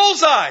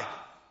bullseye.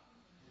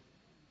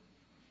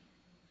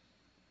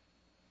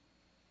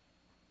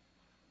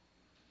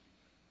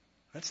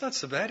 That's not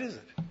so bad, is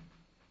it?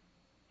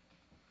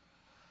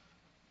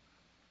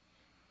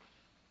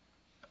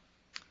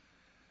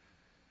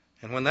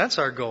 And when that's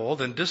our goal,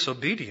 then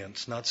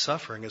disobedience, not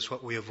suffering, is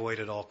what we avoid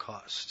at all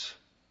costs.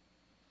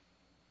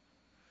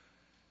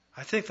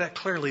 I think that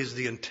clearly is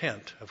the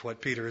intent of what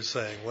Peter is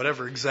saying,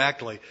 whatever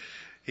exactly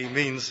he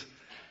means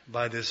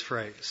by this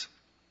phrase.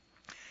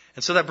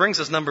 And so that brings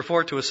us, number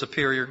 4, to a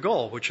superior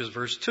goal, which is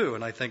verse 2,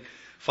 and I think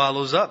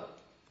follows up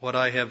what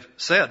I have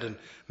said and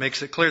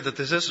makes it clear that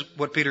this is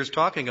what Peter's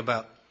talking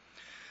about.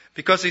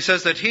 Because he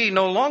says that he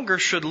no longer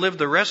should live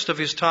the rest of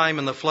his time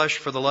in the flesh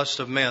for the lust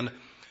of men,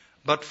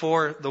 but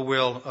for the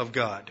will of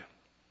God.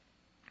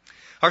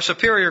 Our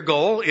superior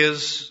goal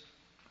is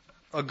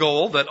a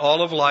goal that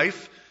all of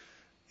life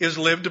is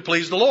lived to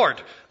please the Lord.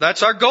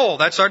 That's our goal.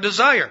 That's our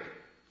desire.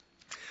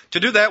 To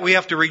do that, we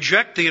have to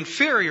reject the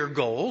inferior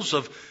goals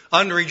of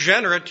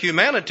unregenerate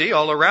humanity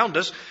all around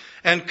us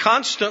and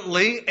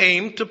constantly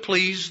aim to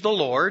please the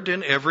Lord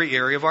in every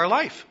area of our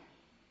life.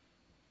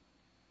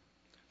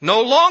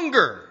 No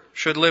longer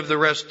should live the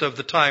rest of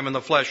the time in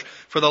the flesh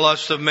for the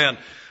lust of men.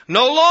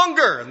 No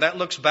longer. And that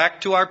looks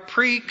back to our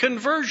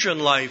pre-conversion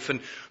life and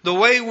the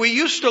way we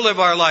used to live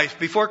our life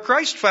before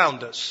Christ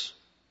found us.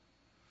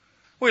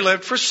 We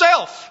lived for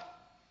self.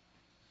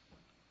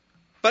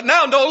 But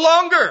now no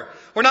longer.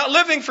 We're not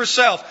living for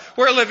self.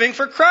 We're living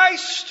for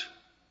Christ.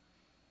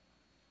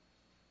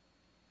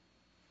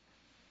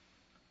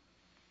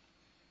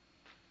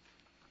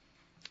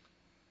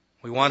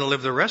 We want to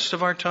live the rest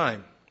of our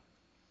time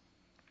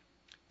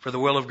for the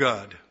will of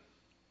God.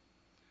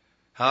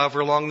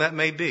 However long that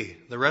may be,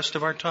 the rest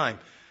of our time.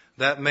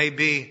 That may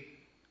be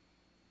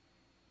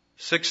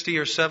 60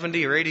 or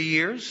 70 or 80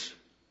 years.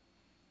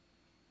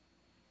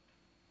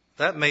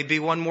 That may be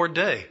one more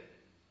day.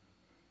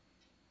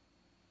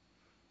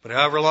 But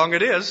however long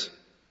it is,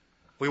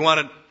 we want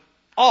it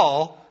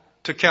all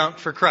to count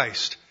for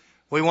Christ.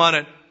 We want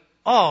it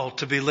all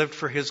to be lived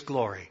for His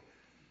glory.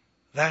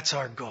 That's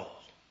our goal.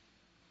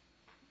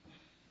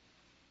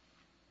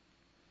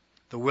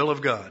 The will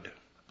of God.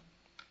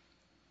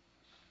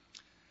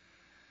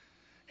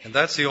 And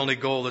that's the only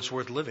goal that's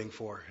worth living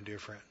for, dear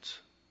friends.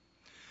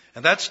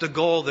 And that's the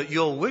goal that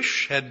you'll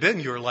wish had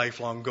been your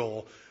lifelong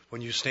goal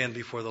when you stand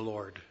before the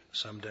Lord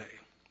someday.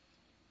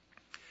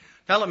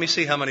 Now let me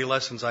see how many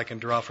lessons I can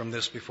draw from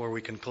this before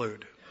we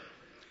conclude.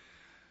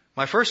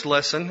 My first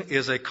lesson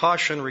is a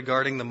caution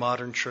regarding the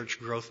modern church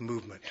growth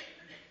movement.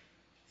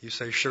 You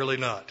say, surely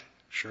not.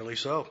 Surely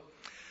so.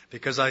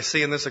 Because I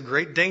see in this a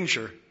great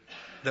danger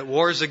that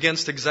wars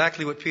against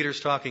exactly what Peter's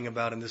talking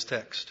about in this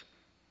text.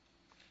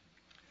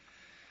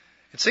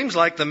 It seems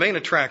like the main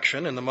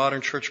attraction in the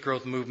modern church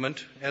growth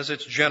movement, as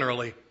it's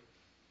generally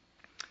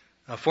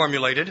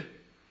formulated,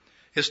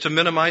 is to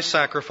minimize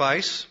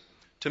sacrifice,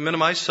 to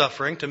minimize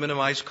suffering, to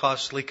minimize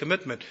costly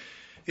commitment.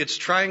 It's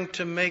trying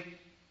to make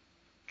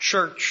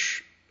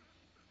church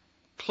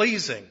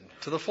pleasing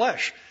to the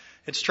flesh.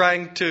 It's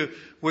trying to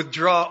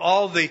withdraw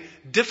all the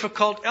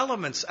difficult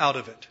elements out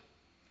of it.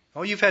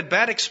 Oh, you've had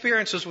bad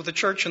experiences with the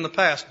church in the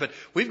past, but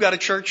we've got a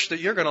church that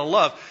you're going to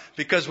love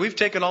because we've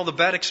taken all the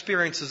bad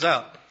experiences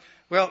out.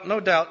 Well, no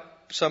doubt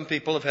some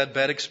people have had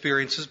bad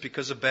experiences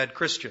because of bad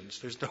Christians.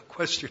 There's no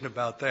question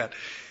about that.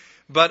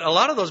 But a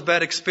lot of those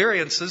bad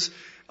experiences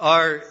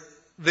are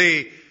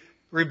the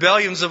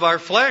rebellions of our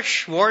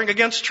flesh warring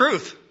against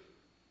truth.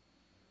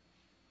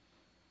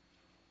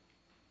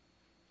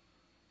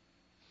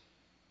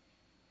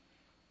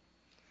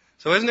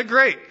 So isn't it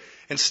great?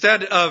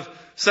 Instead of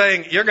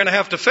saying you're going to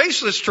have to face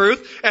this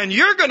truth and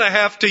you're going to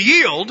have to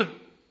yield,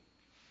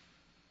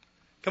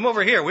 come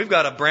over here. We've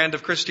got a brand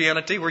of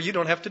Christianity where you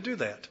don't have to do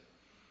that.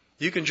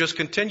 You can just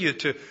continue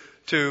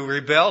to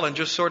rebel and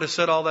just sort of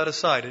set all that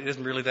aside. It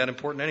isn't really that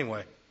important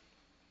anyway.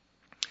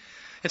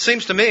 It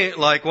seems to me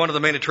like one of the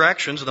main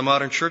attractions of the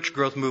modern church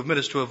growth movement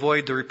is to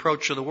avoid the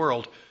reproach of the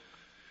world.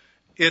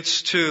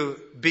 It's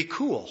to be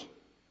cool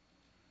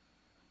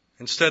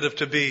instead of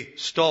to be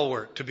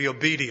stalwart, to be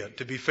obedient,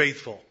 to be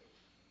faithful.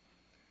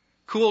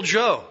 Cool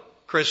Joe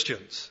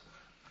Christians.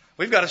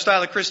 We've got a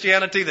style of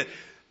Christianity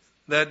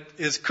that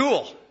is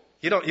cool.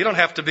 You don't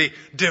have to be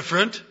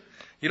different.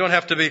 You don't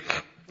have to be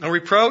a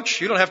reproach.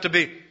 You don't have to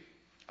be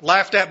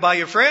laughed at by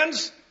your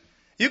friends.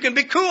 You can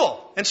be cool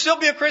and still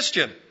be a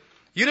Christian.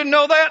 You didn't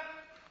know that?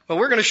 Well,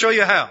 we're going to show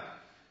you how.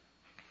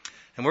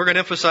 And we're going to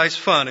emphasize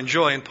fun and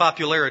joy and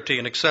popularity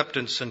and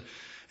acceptance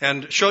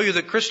and show you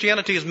that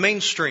Christianity is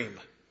mainstream.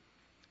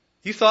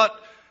 You thought,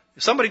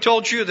 somebody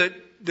told you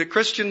that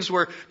Christians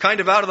were kind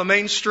of out of the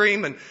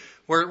mainstream and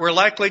were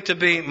likely to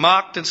be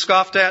mocked and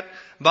scoffed at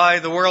by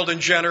the world in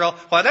general.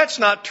 Why, that's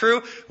not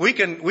true. We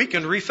can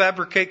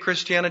refabricate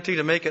Christianity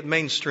to make it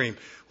mainstream.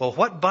 Well,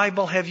 what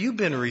Bible have you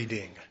been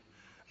reading?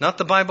 Not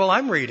the Bible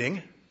I'm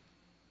reading.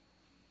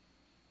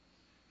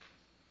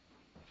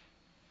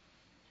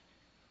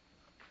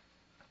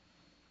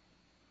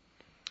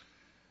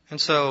 And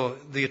so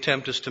the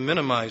attempt is to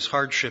minimize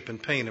hardship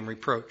and pain and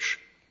reproach.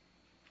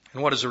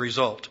 And what is the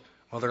result?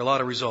 Well, there are a lot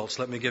of results.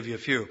 Let me give you a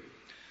few.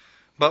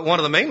 But one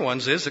of the main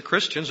ones is that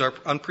Christians are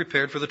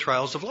unprepared for the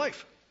trials of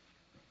life.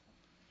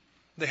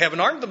 They haven't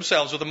armed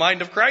themselves with the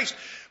mind of Christ,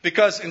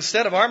 because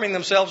instead of arming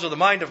themselves with the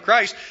mind of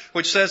Christ,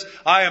 which says,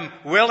 I am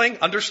willing,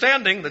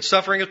 understanding that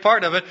suffering is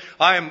part of it,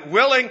 I am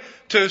willing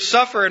to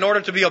suffer in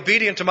order to be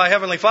obedient to my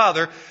Heavenly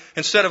Father,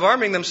 instead of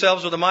arming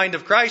themselves with the mind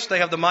of Christ, they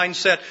have the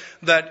mindset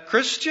that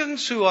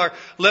Christians who are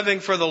living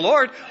for the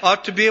Lord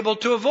ought to be able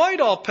to avoid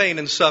all pain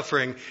and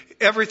suffering.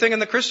 Everything in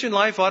the Christian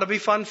life ought to be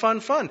fun, fun,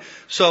 fun.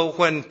 So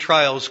when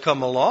trials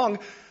come along,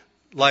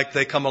 like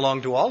they come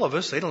along to all of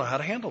us, they don't know how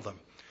to handle them.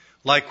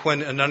 Like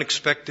when an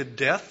unexpected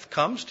death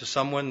comes to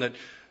someone that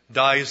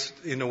dies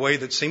in a way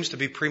that seems to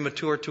be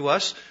premature to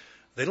us,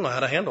 they don't know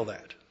how to handle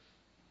that.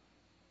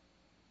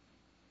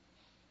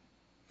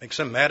 Makes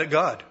them mad at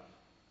God.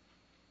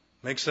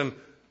 Makes them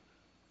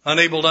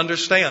unable to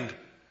understand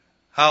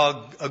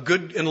how a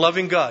good and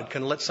loving God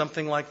can let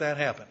something like that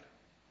happen.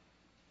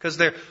 Because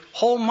their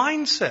whole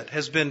mindset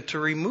has been to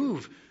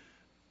remove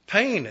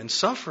pain and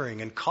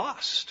suffering and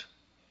cost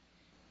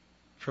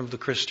from the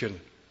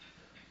Christian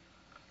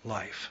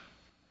life.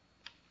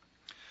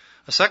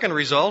 A second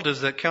result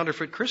is that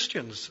counterfeit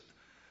Christians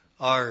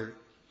are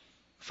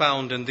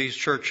found in these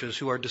churches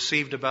who are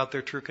deceived about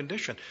their true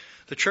condition.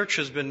 The church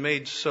has been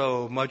made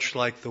so much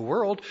like the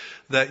world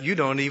that you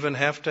don't even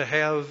have to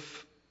have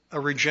a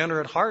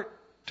regenerate heart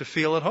to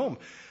feel at home.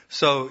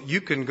 So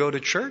you can go to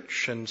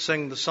church and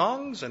sing the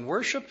songs and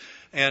worship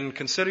and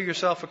consider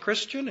yourself a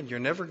Christian, and you're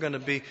never going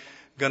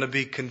to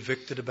be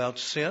convicted about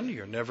sin.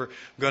 You're never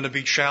going to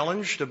be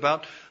challenged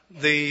about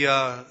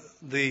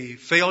the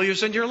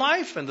failures in your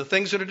life and the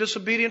things that are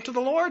disobedient to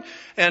the Lord,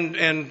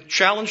 and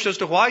challenged as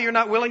to why you're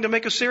not willing to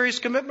make a serious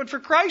commitment for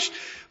Christ.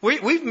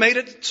 We've made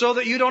it so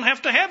that you don't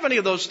have to have any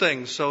of those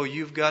things. So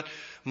you've got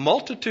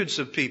multitudes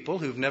of people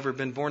who've never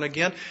been born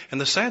again, and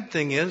the sad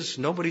thing is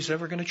nobody's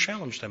ever going to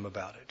challenge them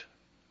about it.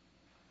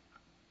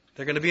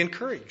 They're going to be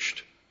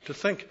encouraged to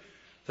think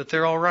that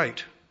they're all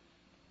right.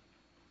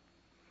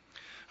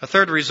 A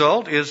third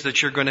result is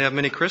that you're going to have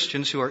many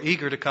Christians who are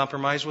eager to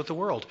compromise with the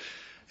world.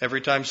 Every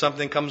time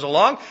something comes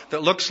along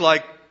that looks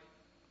like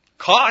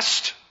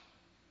cost,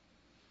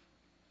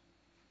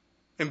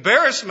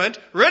 embarrassment,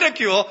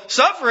 ridicule,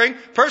 suffering,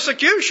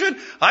 persecution,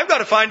 I've got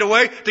to find a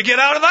way to get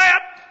out of that.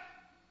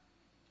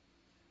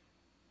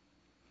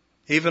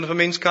 Even if it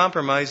means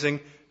compromising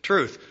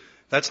truth.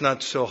 That's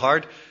not so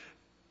hard.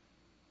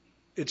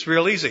 It's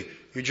real easy.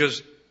 You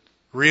just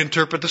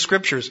reinterpret the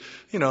scriptures.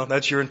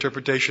 That's your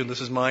interpretation, this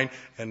is mine,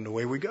 and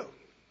away we go.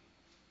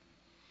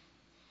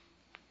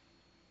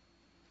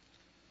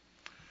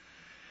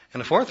 And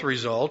the fourth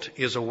result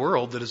is a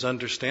world that is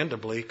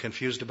understandably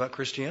confused about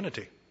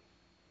Christianity.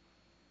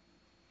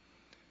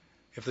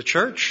 If the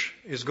church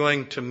is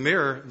going to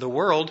mirror the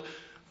world,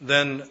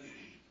 then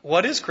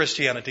what is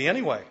Christianity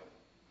anyway?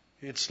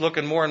 It's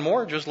looking more and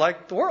more just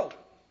like the world.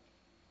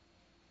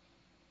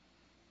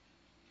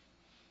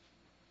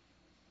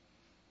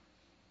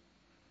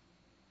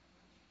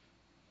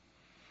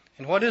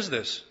 And what is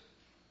this?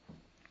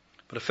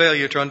 But a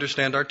failure to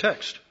understand our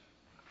text.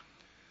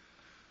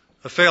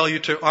 A failure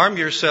to arm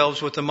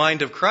yourselves with the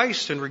mind of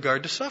Christ in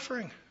regard to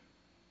suffering.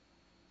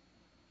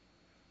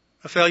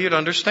 A failure to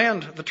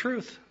understand the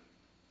truth.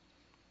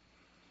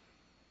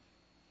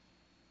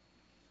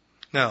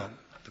 Now,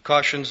 the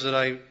cautions that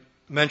I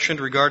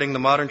mentioned regarding the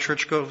modern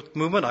church growth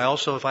movement, I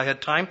also, if I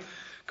had time,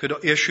 could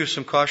issue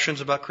some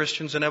cautions about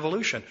Christians and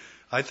evolution.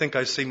 I think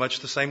I see much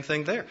the same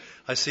thing there.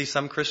 I see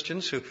some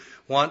Christians who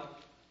want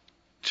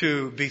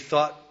to be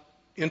thought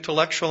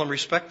intellectual and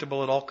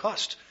respectable at all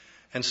costs.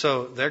 And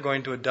so they're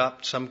going to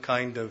adopt some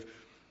kind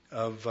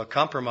of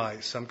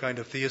compromise, some kind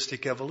of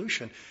theistic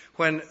evolution.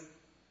 When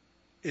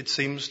it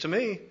seems to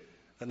me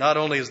that not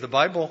only is the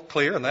Bible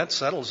clear, and that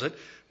settles it,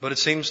 but it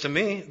seems to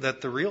me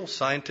that the real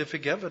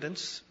scientific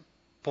evidence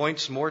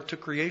points more to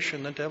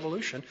creation than to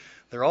evolution.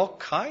 There are all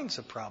kinds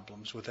of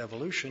problems with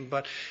evolution,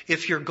 but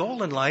if your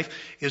goal in life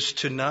is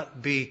to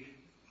not be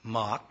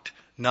mocked,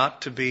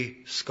 not to be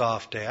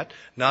scoffed at,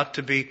 not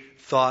to be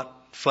thought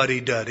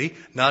fuddy-duddy,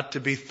 not to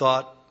be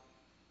thought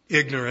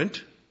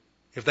ignorant.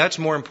 If that's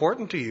more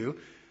important to you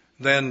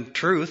than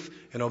truth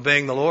and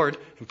obeying the Lord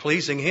and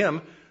pleasing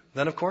Him,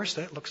 then of course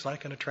that looks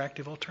like an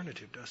attractive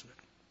alternative, doesn't it?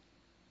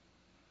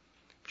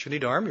 But you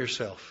need to arm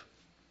yourself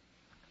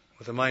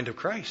with the mind of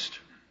Christ.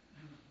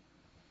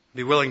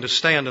 Be willing to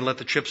stand and let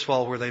the chips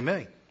fall where they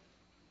may.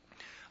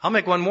 I'll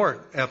make one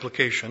more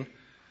application,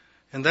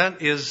 and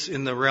that is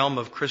in the realm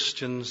of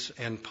Christians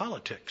and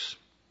politics.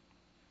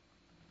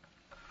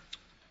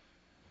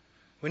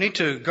 We need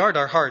to guard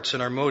our hearts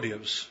and our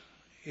motives.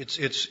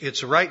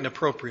 It's right and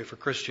appropriate for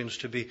Christians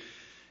to be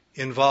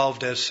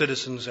involved as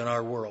citizens in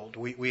our world.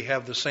 We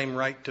have the same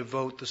right to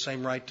vote, the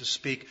same right to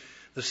speak,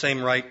 the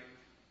same right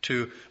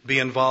to be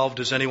involved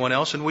as anyone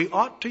else, and we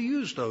ought to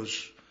use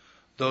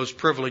those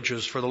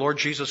privileges for the Lord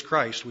Jesus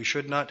Christ. We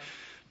should not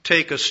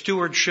take a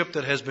stewardship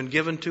that has been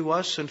given to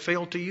us and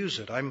fail to use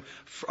it. I'm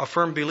a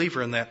firm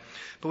believer in that.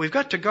 But we've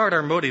got to guard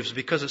our motives,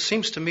 because it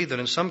seems to me that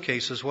in some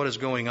cases what is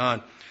going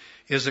on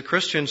is that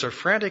Christians are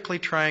frantically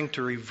trying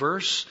to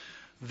reverse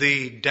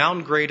the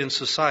downgrade in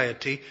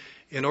society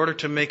in order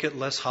to make it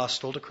less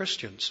hostile to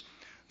Christians.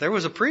 There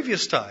was a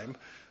previous time,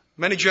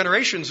 many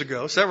generations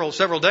ago,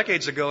 several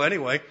decades ago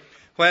anyway,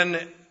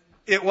 when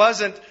it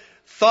wasn't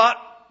thought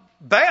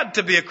bad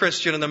to be a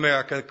Christian in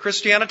America.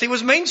 Christianity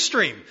was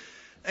mainstream.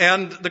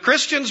 And the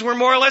Christians were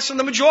more or less in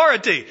the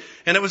majority.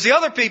 And it was the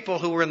other people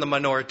who were in the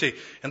minority.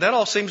 And that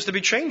all seems to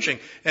be changing.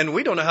 And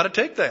we don't know how to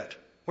take that.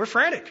 We're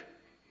frantic.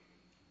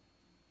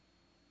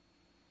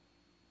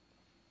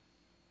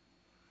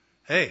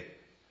 Hey,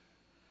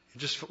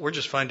 we're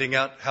just finding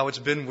out how it's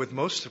been with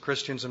most of the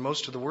Christians in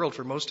most of the world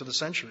for most of the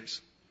centuries.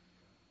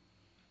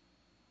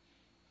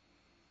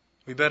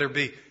 We better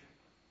be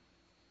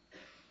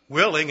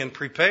willing and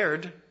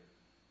prepared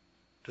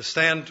to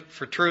stand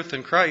for truth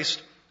in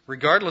Christ,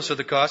 regardless of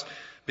the cost,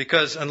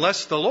 because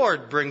unless the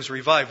Lord brings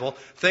revival,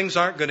 things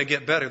aren't going to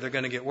get better, they're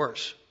going to get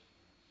worse.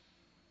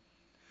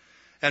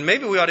 And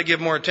maybe we ought to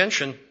give more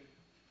attention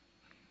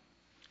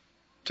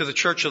to the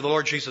church of the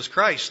Lord Jesus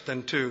Christ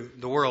than to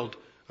the world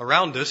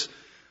around us,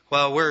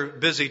 while we're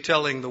busy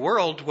telling the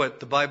world what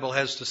the Bible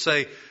has to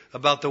say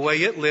about the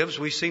way it lives.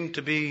 We seem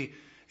to be,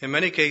 in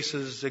many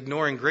cases,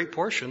 ignoring great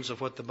portions of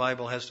what the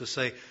Bible has to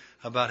say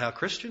about how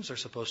Christians are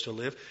supposed to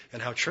live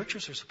and how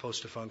churches are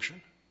supposed to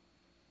function.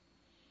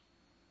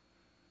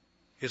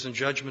 Isn't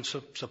judgment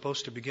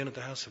supposed to begin at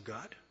the house of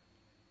God?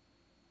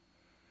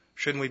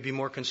 Shouldn't we be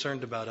more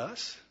concerned about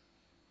us?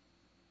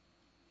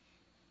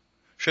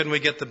 Shouldn't we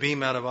get the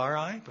beam out of our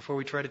eye before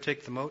we try to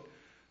take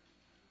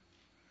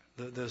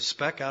the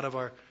speck out of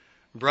our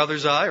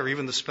brother's eye, or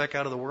even the speck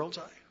out of the world's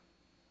eye?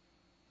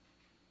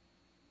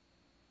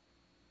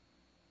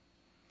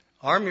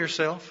 Arm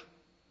yourself.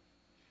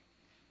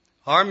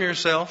 Arm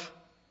yourself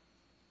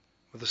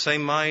with the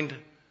same mind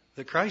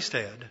that Christ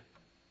had.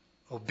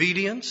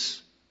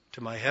 Obedience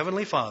to my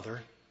Heavenly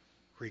Father,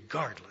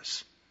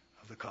 regardless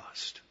of the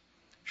cost.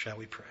 Shall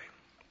we pray?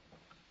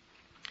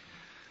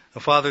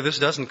 Now, Father, this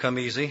doesn't come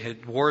easy.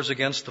 It wars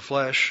against the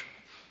flesh.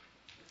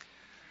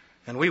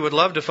 And we would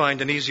love to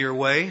find an easier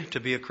way to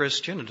be a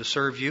Christian and to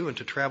serve you and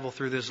to travel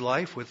through this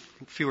life with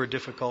fewer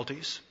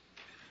difficulties.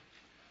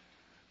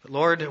 But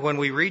Lord, when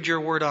we read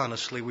your word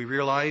honestly, we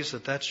realize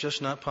that that's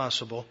just not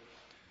possible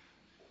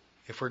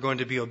if we're going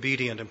to be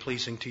obedient and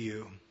pleasing to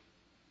you.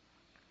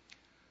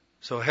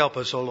 So help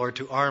us, O Lord,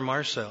 to arm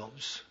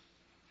ourselves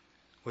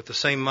with the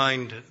same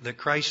mind that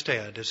Christ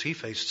had as he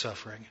faced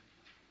suffering,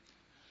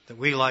 that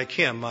we, like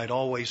him, might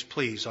always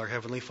please our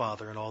Heavenly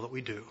Father in all that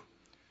we do,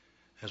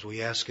 as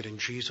we ask it in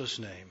Jesus'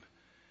 name.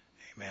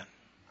 Amen.